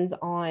depends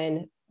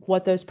on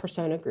what those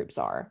persona groups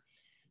are.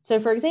 So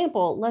for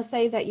example, let's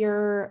say that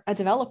you're a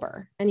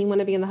developer and you want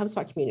to be in the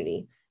HubSpot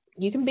community.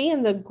 You can be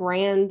in the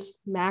grand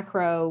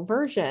macro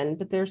version,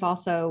 but there's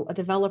also a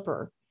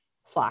developer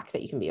Slack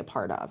that you can be a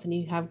part of, and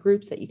you have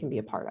groups that you can be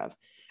a part of.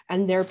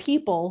 And there are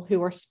people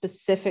who are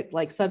specific,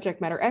 like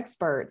subject matter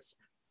experts,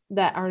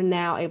 that are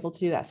now able to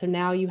do that. So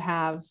now you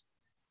have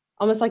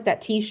almost like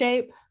that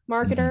T-shape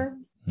marketer.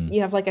 Mm-hmm.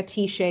 You have like a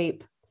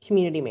T-shape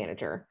community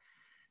manager.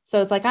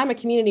 So it's like, I'm a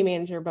community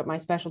manager, but my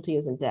specialty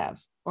is in dev,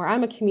 or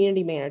I'm a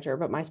community manager,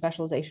 but my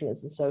specialization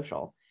is in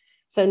social.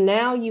 So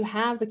now you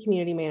have the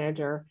community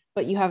manager,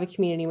 but you have a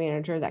community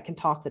manager that can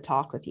talk the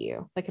talk with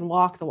you, that can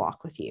walk the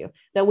walk with you.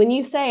 That when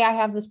you say I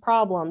have this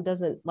problem,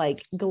 doesn't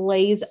like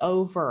glaze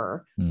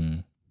over,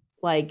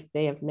 like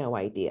they have no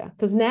idea.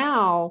 Because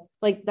now,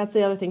 like that's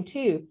the other thing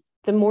too,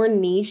 the more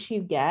niche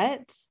you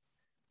get,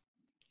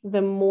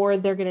 the more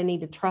they're going to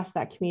need to trust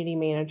that community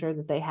manager,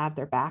 that they have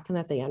their back and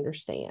that they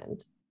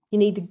understand. You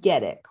need to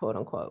get it, quote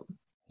unquote.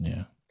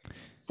 Yeah.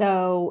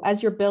 So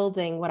as you're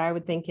building, what I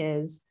would think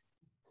is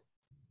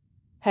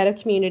head of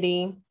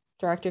community,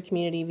 director of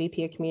community,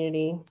 VP of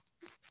community.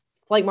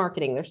 It's like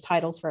marketing. There's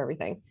titles for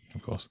everything.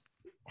 Of course.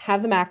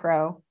 Have the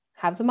macro,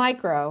 have the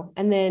micro.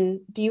 And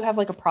then do you have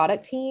like a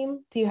product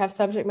team? Do you have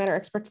subject matter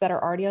experts that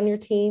are already on your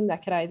team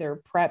that could either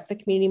prep the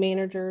community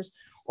managers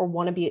or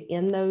want to be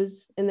in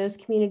those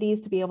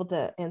communities to be able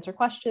to answer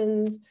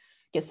questions,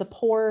 get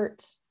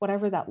support,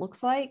 whatever that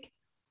looks like.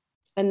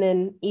 And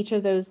then each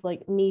of those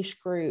like niche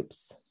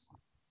groups,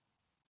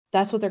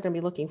 that's what they're going to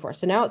be looking for.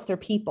 So now it's their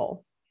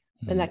people.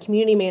 And that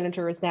community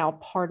manager is now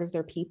part of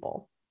their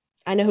people.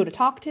 I know who to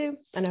talk to.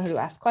 I know who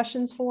to ask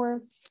questions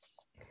for.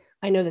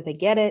 I know that they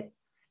get it.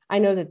 I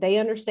know that they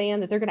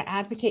understand that they're going to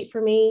advocate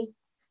for me,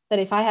 that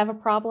if I have a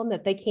problem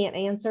that they can't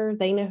answer,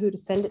 they know who to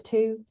send it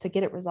to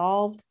get it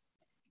resolved.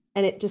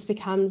 And it just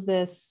becomes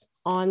this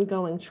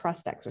ongoing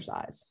trust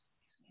exercise.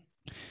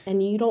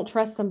 And you don't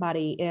trust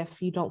somebody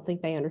if you don't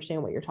think they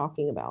understand what you're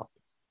talking about.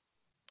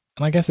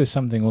 And I guess there's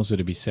something also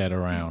to be said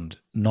around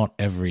not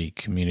every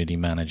community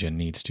manager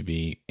needs to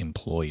be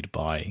employed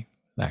by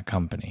that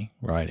company,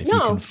 right? If you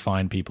can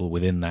find people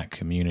within that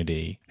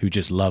community who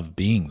just love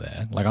being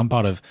there. Like I'm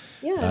part of,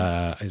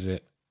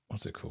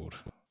 what's it called?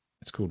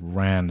 It's called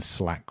Rand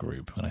Slack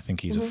Group. And I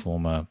think he's a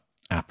former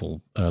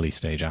early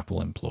stage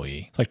Apple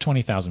employee. It's like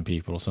 20,000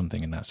 people or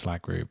something in that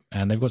Slack group.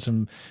 And they've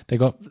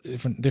got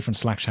different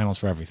Slack channels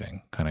for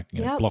everything, kind of,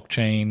 you know,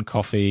 blockchain,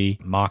 coffee,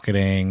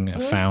 marketing,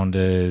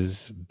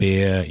 founders,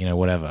 beer, you know,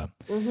 whatever.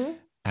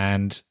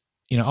 And,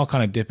 you know, I'll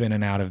kind of dip in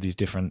and out of these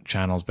different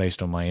channels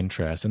based on my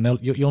interest. And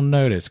you'll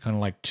notice kind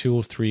of like 2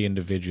 or 3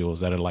 individuals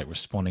that are like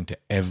responding to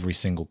every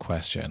single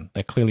question.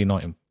 They're clearly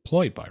not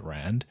employed by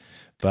Rand,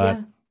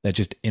 but they're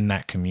just in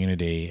that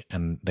community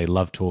and they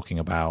love talking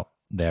about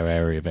their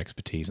area of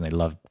expertise, and they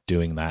love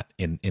doing that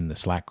in the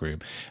Slack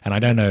group. And I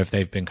don't know if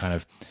they've been kind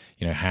of,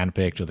 you know,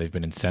 handpicked or they've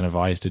been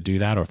incentivized to do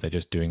that, or if they're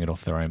just doing it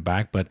off their own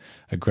back. But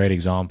a great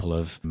example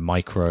of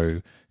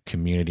micro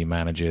community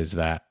managers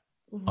that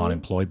aren't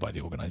employed by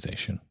the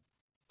organization.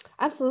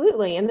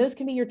 Absolutely. And those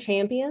can be your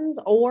champions,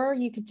 or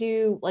you could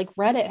do like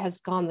Reddit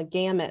has gone the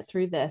gamut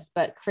through this,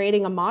 but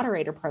creating a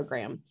moderator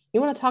program. You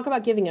want to talk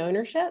about giving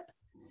ownership?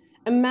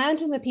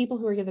 Imagine the people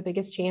who are the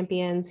biggest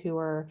champions, who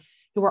are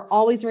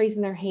always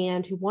raising their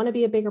hand, who want to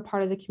be a bigger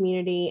part of the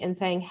community and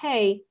saying,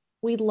 hey,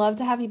 we'd love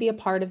to have you be a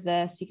part of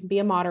this. You can be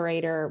a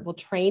moderator. We'll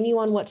train you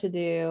on what to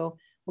do.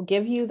 We'll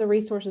give you the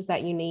resources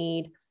that you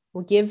need.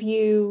 We'll give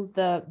you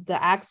the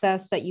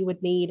access that you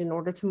would need in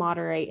order to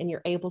moderate, and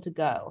you're able to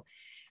go.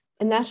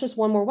 And that's just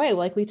one more way.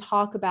 Like we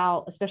talk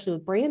about, especially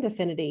with brand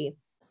affinity,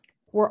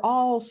 we're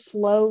all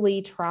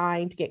slowly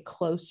trying to get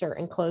closer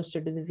and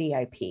closer to the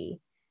VIP.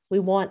 We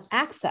want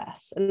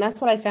access. And that's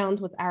what I found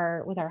with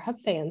our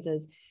Hub fans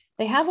is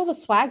they have all the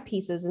swag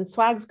pieces, and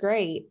swag's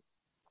great,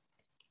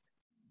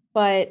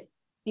 but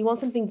you want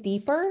something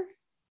deeper.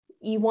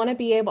 You want to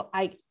be able,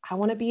 I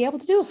want to be able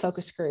to do a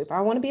focus group.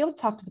 I want to be able to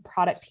talk to the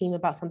product team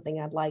about something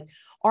I'd like,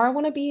 or I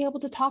want to be able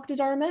to talk to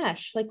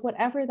Dharmesh, like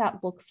whatever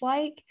that looks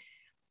like.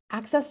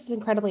 Access is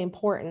incredibly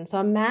important. So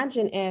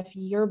imagine if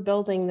you're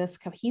building this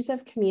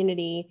cohesive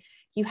community,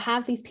 you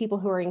have these people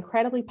who are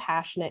incredibly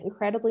passionate,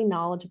 incredibly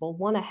knowledgeable,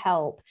 want to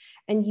help,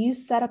 and you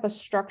set up a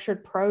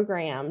structured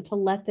program to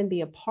let them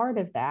be a part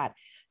of that.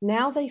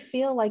 Now they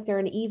feel like they're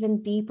an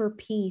even deeper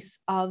piece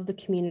of the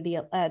community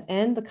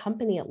and the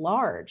company at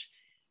large.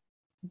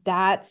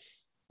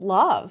 That's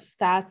love,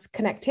 that's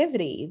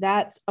connectivity,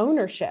 that's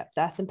ownership,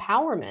 that's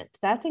empowerment.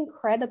 That's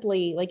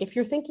incredibly, like if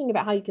you're thinking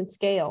about how you can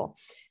scale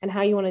and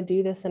how you want to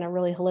do this in a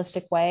really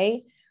holistic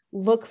way,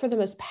 look for the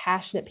most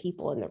passionate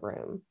people in the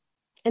room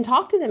and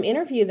talk to them,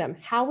 interview them.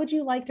 How would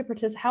you like to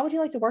participate? How would you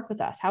like to work with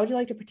us? How would you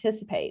like to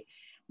participate?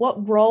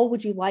 What role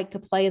would you like to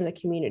play in the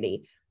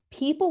community?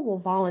 People will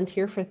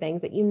volunteer for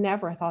things that you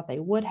never thought they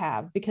would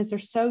have because they're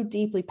so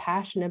deeply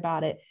passionate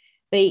about it.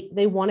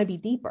 They want to be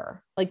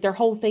deeper. Like their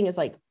whole thing is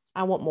like,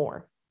 I want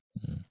more.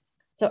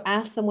 So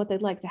ask them what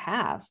they'd like to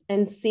have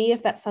and see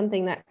if that's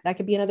something that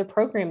could be another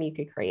program you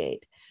could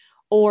create.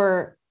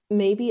 Or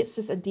maybe it's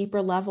just a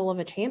deeper level of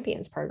a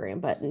champions program.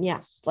 But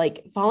yeah,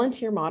 like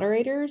volunteer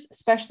moderators,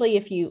 especially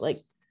if you like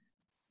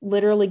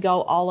literally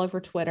go all over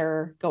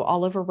Twitter, go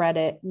all over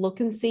Reddit, look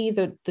and see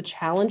the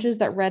challenges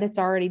that Reddit's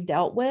already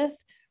dealt with,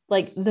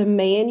 like the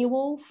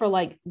manual for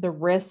like the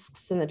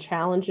risks and the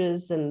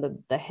challenges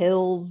and the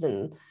hills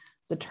and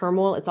the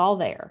turmoil, it's all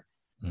there.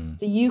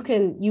 So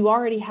you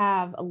already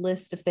have a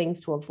list of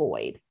things to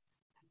avoid,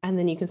 and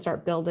then you can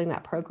start building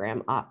that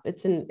program up.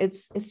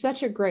 It's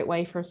such a great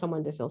way for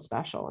someone to feel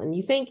special. And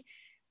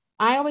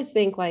I always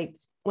think like,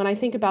 when I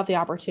think about the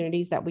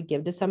opportunities that we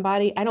give to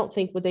somebody, I don't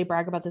think, would they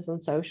brag about this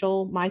on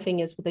social? My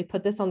thing is, would they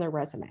put this on their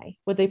resume?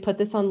 Would they put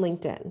this on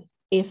LinkedIn?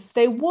 If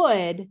they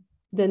would,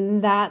 then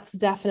that's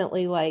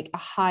definitely like a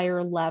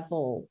higher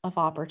level of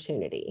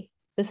opportunity.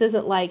 This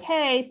isn't like,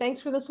 hey, thanks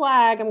for the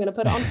swag, I'm going to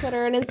put it on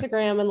Twitter and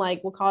Instagram and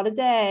like, we'll call it a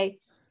day.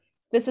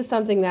 This is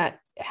something that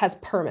has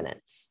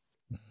permanence.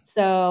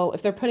 So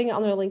if they're putting it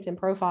on their LinkedIn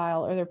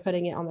profile or they're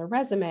putting it on their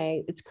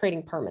resume, it's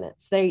creating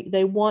permanence.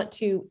 They want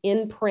to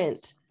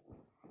imprint,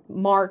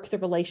 mark the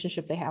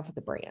relationship they have with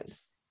the brand.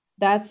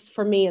 That's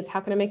for me, it's how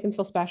can I make them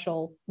feel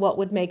special? What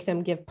would make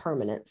them give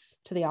permanence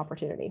to the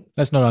opportunity?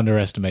 Let's not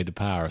underestimate the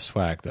power of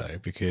swag though,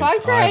 because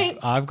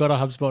I've got a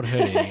HubSpot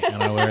hoodie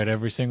and I wear it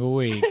every single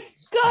week.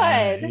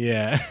 Good.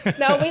 Yeah.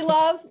 No, we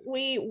love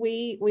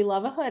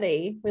a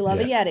hoodie. We love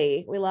a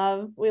Yeti. We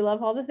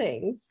love all the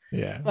things.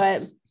 Yeah.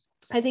 But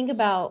I think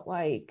about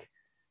like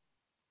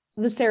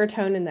the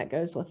serotonin that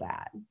goes with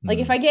that. Like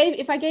if I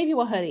gave you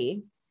a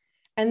hoodie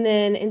and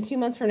then in 2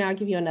 months from now, I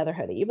give you another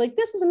hoodie, you'd be like,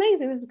 this is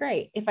amazing. This is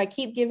great. If I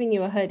keep giving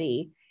you a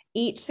hoodie,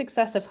 each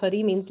successive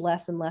hoodie means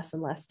less and less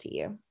and less to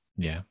you.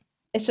 Yeah.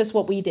 It's just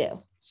what we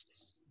do.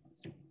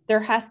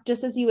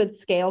 Just as you would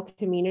scale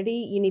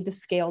community, you need to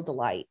scale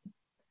delight.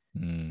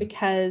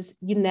 Because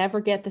you never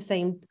get the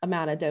same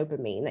amount of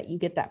dopamine that you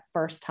get that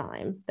first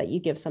time that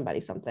you give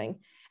somebody something.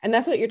 And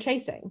that's what you're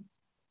chasing.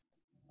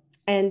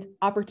 And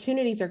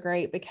opportunities are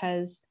great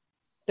because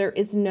there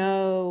is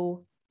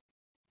no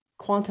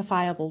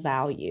quantifiable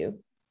value.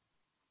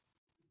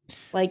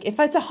 Like if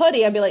it's a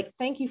hoodie, I'd be like,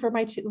 thank you for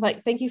my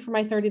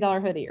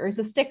 $30 hoodie, or it's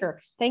a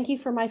sticker. Thank you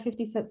for my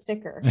 50-cent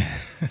sticker.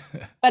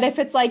 But if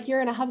it's like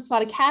you're in a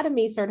HubSpot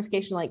Academy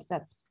certification, like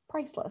that's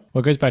priceless.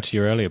 Well, it goes back to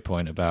your earlier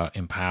point about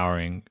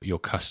empowering your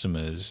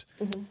customers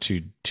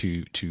to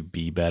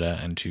be better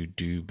and to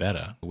do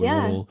better. We're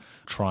all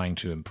trying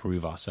to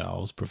improve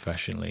ourselves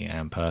professionally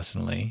and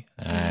personally.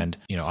 And,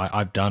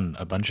 I've done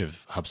a bunch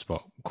of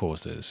HubSpot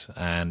courses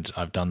and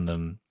I've done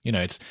them,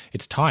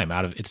 it's time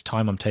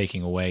I'm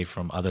taking away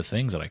from other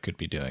things that I could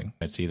be doing.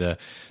 It's either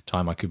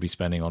time I could be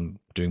spending on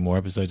doing more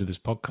episodes of this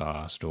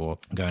podcast or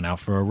going out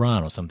for a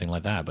run or something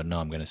like that. But no,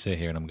 I'm going to sit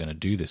here and I'm going to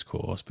do this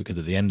course because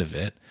at the end of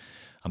it,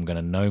 I'm going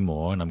to know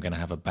more and I'm going to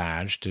have a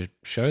badge to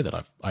show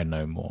that I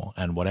know more.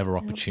 And whatever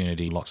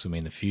opportunity locks with me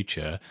in the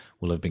future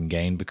will have been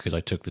gained because I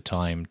took the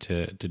time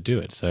to do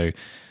it. So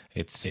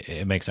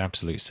it makes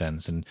absolute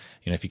sense. And,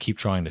 if you keep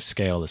trying to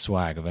scale the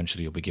swag,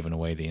 eventually you'll be giving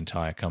away the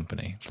entire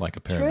company. It's like a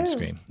pyramid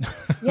scheme.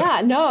 Yeah,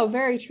 no,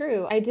 very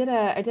true. I did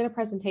a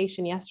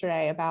presentation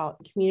yesterday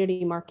about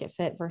community market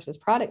fit versus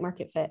product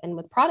market fit. And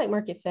with product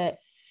market fit,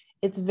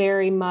 it's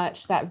very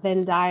much that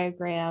Venn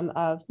diagram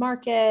of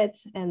market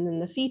and then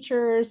the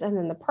features and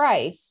then the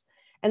price.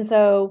 And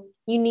so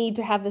you need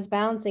to have this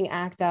balancing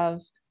act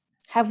of,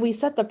 have we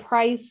set the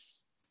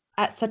price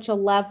at such a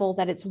level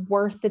that it's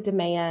worth the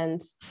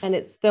demand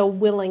and they'll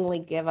willingly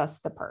give us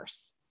the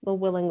purse. They'll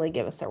willingly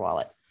give us their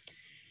wallet.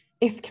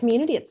 If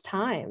community, it's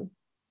time,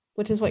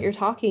 which is what you're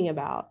talking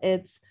about.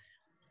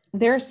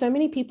 There are so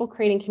many people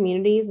creating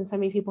communities and so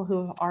many people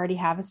who already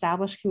have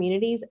established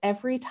communities.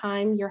 Every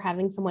time you're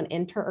having someone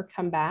enter or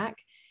come back,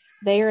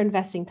 they are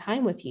investing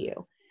time with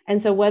you.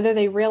 And so whether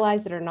they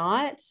realize it or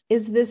not,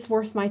 is this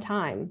worth my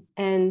time?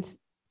 And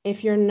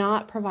if you're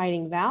not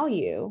providing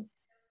value,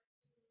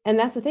 and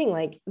that's the thing,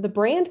 like the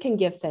brand can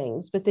give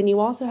things, but then you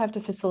also have to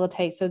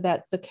facilitate so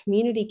that the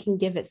community can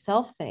give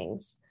itself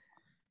things.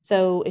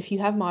 So if you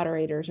have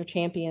moderators or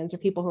champions or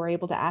people who are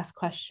able to ask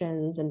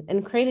questions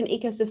and create an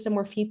ecosystem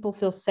where people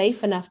feel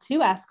safe enough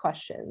to ask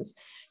questions,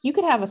 you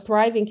could have a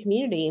thriving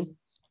community.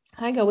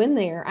 I go in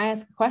there, I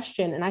ask a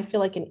question and I feel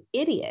like an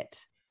idiot.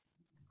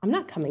 I'm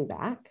not coming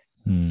back.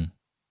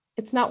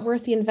 It's not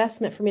worth the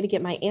investment for me to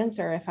get my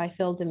answer if I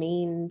feel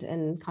demeaned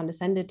and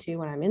condescended to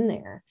when I'm in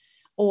there.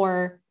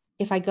 Or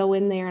if I go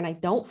in there and I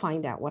don't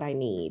find out what I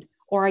need,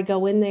 or I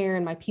go in there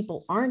and my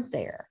people aren't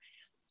there.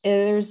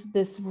 There's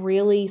this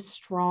really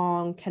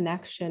strong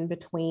connection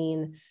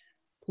between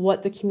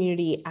what the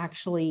community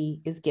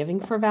actually is giving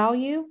for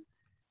value.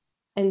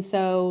 And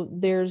so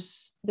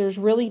there's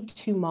really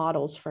two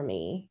models for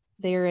me.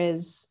 There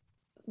is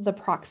the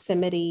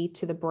proximity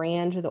to the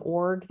brand or the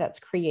org that's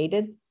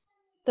created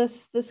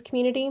this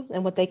community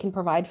and what they can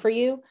provide for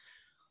you,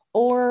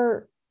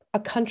 or a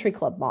country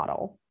club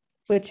model,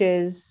 which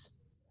is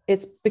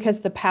it's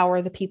because the power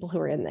of the people who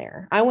are in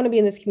there. I want to be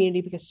in this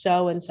community because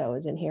so-and-so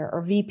is in here,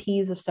 or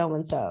VPs of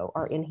so-and-so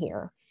are in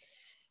here.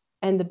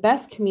 And the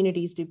best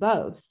communities do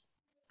both.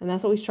 And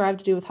that's what we strive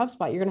to do with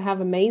HubSpot. You're going to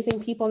have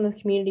amazing people in the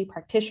community,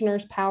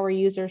 practitioners, power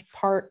users,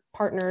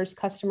 partners,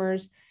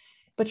 customers,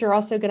 but you're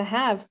also going to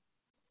have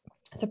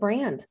the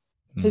brand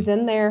who's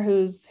in there,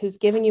 who's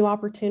giving you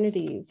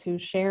opportunities,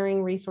 who's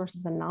sharing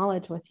resources and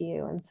knowledge with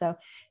you. And so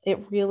it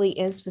really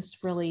is this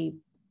really,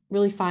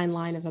 really fine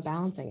line of a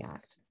balancing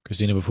act.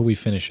 Christina, before we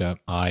finish up,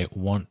 I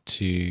want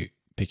to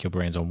pick your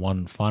brains on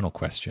one final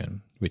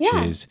question, which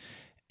is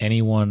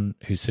anyone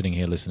who's sitting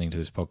here listening to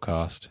this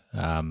podcast,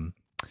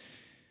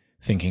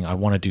 thinking, I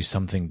want to do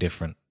something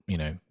different,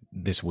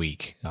 this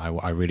week.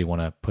 I really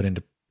want to put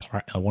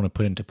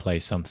into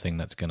place something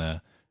that's going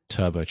to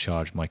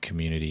turbocharge my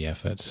community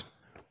efforts.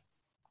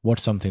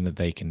 What's something that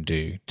they can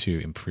do to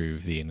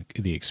improve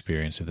the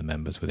experience of the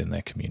members within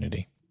their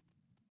community?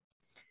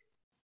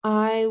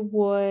 I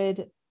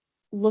would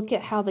look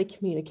at how they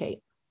communicate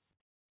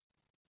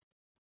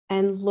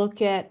and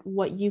look at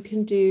what you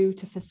can do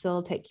to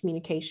facilitate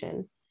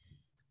communication.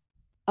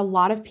 A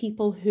lot of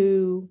people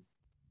who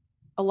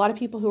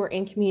are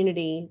in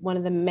community, one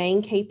of the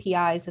main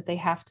KPIs that they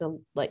have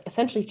to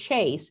essentially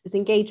chase is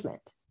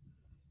engagement.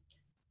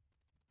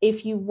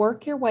 if you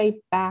work your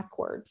way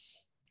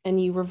backwards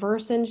and you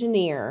reverse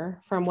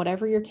engineer from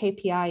whatever your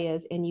KPI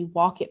is and you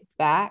walk it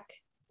back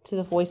to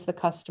the voice of the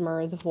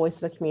customer, the voice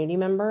of the community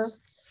member,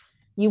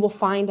 you will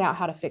find out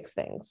how to fix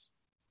things.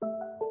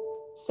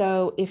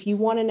 So if you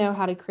want to know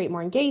how to create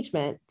more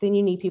engagement, then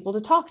you need people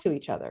to talk to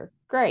each other.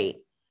 Great.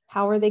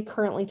 How are they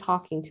currently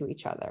talking to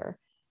each other?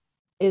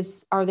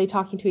 Are they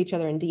talking to each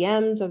other in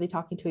DMs? Are they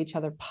talking to each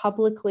other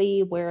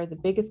publicly? Where are the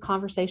biggest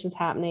conversations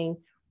happening?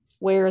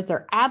 Where is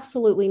there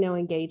absolutely no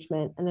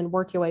engagement? And then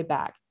work your way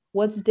back.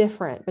 What's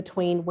different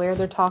between where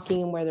they're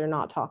talking and where they're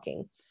not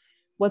talking?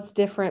 What's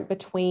different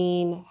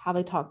between how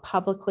they talk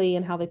publicly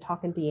and how they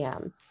talk in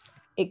DM?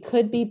 It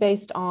could be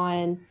based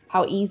on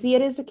how easy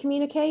it is to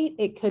communicate.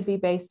 It could be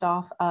based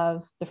off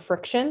of the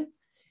friction.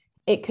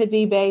 It could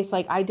be based,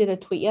 like I did a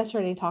tweet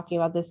yesterday talking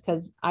about this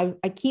because I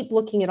keep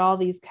looking at all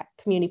these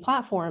community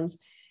platforms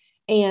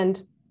and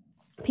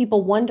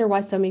people wonder why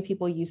so many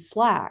people use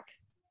Slack.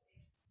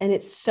 And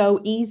it's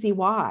so easy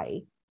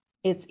why.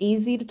 It's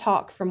easy to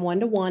talk from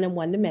one-to-one and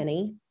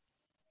one-to-many.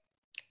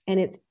 And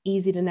it's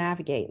easy to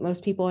navigate.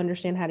 Most people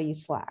understand how to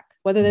use Slack.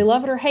 Whether they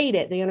love it or hate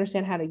it, they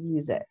understand how to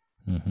use it.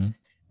 Mm-hmm.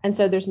 And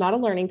so there's not a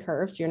learning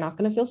curve. So you're not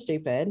going to feel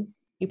stupid.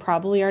 You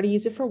probably already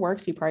use it for work.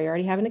 So you probably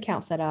already have an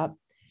account set up.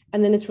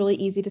 And then it's really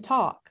easy to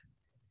talk.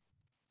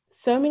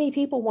 So many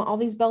people want all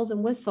these bells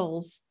and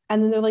whistles.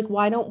 And then they're like,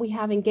 why don't we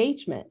have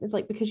engagement? It's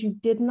like, because you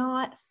did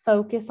not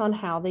focus on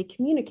how they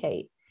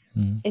communicate.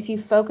 Mm-hmm. If you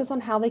focus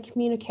on how they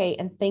communicate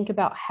and think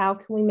about how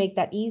can we make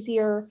that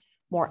easier,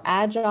 more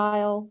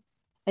agile,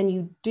 and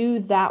you do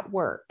that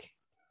work,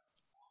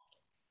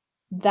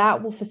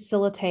 that will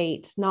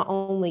facilitate not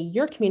only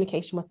your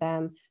communication with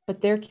them,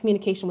 but their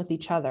communication with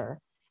each other.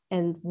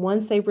 And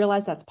once they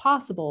realize that's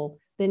possible,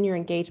 then your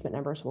engagement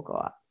numbers will go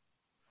up.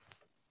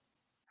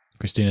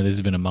 Christina, this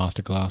has been a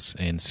masterclass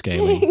in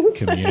scaling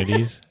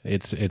communities.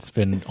 It's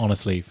been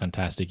honestly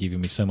fantastic,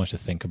 giving me so much to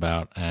think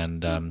about.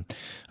 And I'm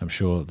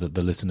sure that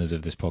the listeners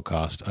of this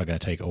podcast are going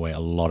to take away a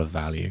lot of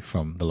value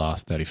from the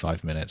last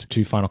 35 minutes.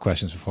 2 final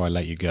questions before I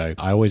let you go.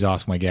 I always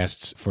ask my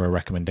guests for a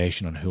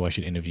recommendation on who I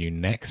should interview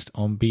next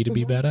on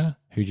B2B Better.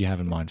 Who do you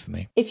have in mind for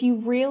me? If you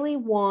really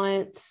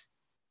want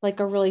like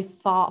a really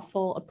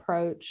thoughtful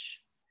approach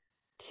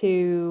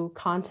to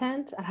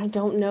content, and I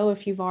don't know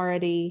if you've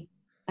already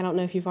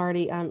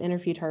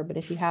interviewed her, but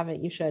if you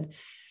haven't, you should.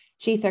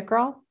 Chi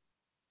Thickrell.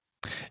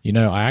 You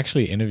know, I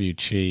actually interviewed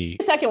Chi.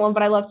 The second one,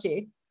 but I love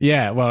Chi.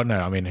 Yeah, well,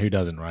 no, I mean, who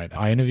doesn't, right?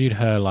 I interviewed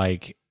her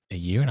like a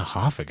year and a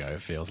half ago,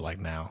 it feels like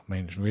now. I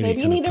mean, it's really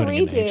maybe you need to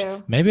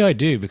redo. Maybe I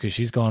do, because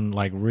she's gone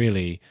like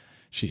really,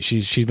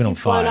 she's been on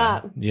fire.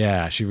 Up.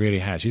 Yeah, she really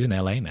has. She's in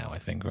LA now, I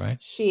think, right?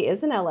 She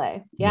is in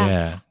LA.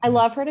 Yeah. I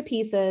love her to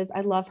pieces.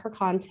 I love her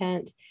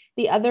content.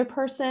 The other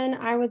person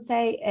I would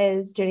say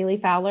is Jenny Lee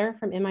Fowler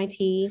from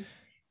MIT.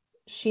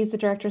 She's the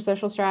director of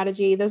social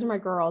strategy. Those are my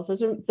girls.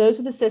 Those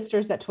are the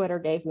sisters that Twitter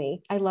gave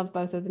me. I love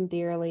both of them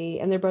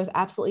dearly, and they're both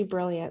absolutely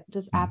brilliant,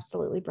 just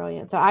absolutely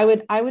brilliant. So I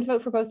would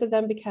vote for both of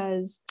them,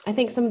 because I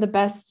think some of the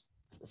best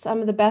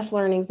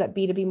learnings that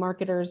B2B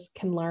marketers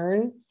can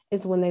learn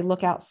is when they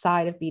look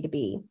outside of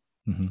B2B.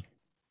 Mm-hmm.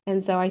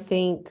 And so I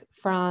think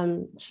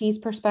from Chi's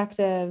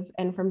perspective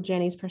and from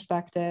Jenny's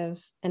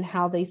perspective and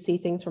how they see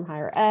things from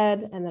higher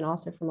ed, and then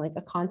also from like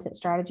a content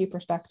strategy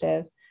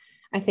perspective,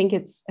 I think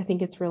it's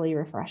really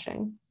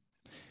refreshing.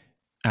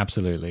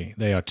 Absolutely.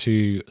 They are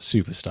 2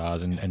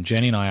 superstars. And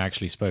Jenny and I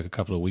actually spoke a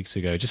couple of weeks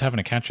ago, just having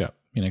a catch up,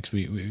 you know, because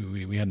we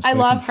hadn't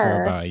spoken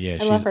for about a year.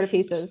 I love her to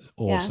pieces.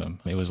 Awesome.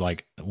 Yeah. It was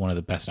like one of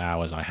the best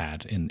hours I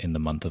had in the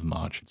month of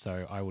March.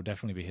 So I will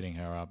definitely be hitting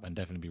her up and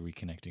definitely be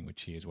reconnecting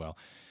with Chi as well.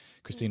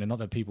 Christina, not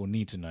that people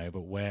need to know,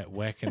 but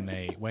where can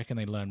they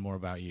learn more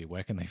about you?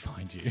 Where can they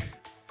find you?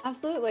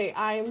 Absolutely.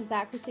 I'm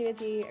that Christina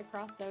G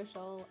across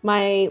social.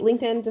 My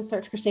LinkedIn, just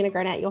search Christina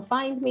Garnett. You'll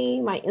find me.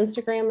 My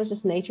Instagram is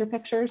just nature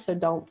pictures. So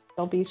don't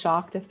be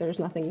shocked if there's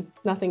nothing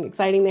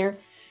exciting there.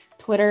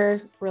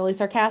 Twitter, really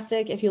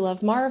sarcastic. If you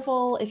love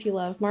Marvel, if you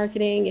love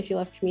marketing, if you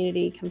love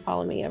community, come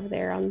follow me over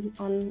there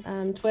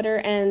on Twitter,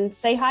 and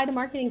say hi to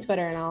Marketing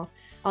Twitter, and I'll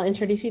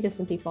introduce you to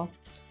some people.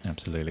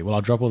 Absolutely. Well,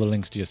 I'll drop all the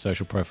links to your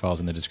social profiles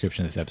in the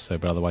description of this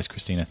episode. But otherwise,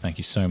 Christina, thank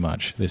you so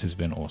much. This has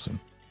been awesome.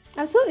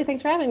 Absolutely.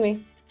 Thanks for having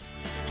me.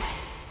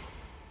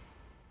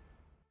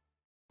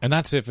 And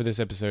that's it for this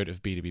episode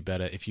of B2B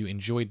Better. If you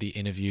enjoyed the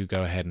interview,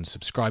 go ahead and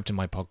subscribe to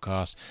my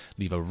podcast,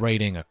 leave a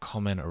rating, a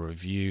comment, a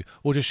review,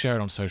 or just share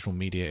it on social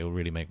media. It will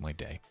really make my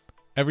day.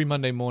 Every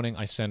Monday morning,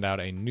 I send out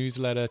a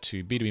newsletter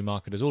to B2B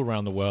marketers all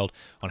around the world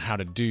on how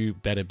to do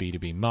better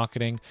B2B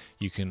marketing.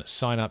 You can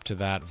sign up to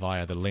that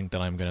via the link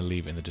that I'm going to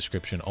leave in the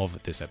description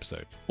of this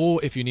episode.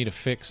 Or if you need a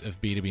fix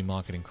of B2B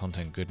marketing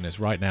content goodness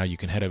right now, you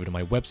can head over to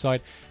my website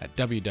at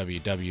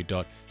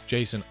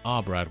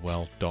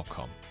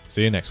www.jasonrbradwell.com.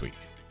 See you next week.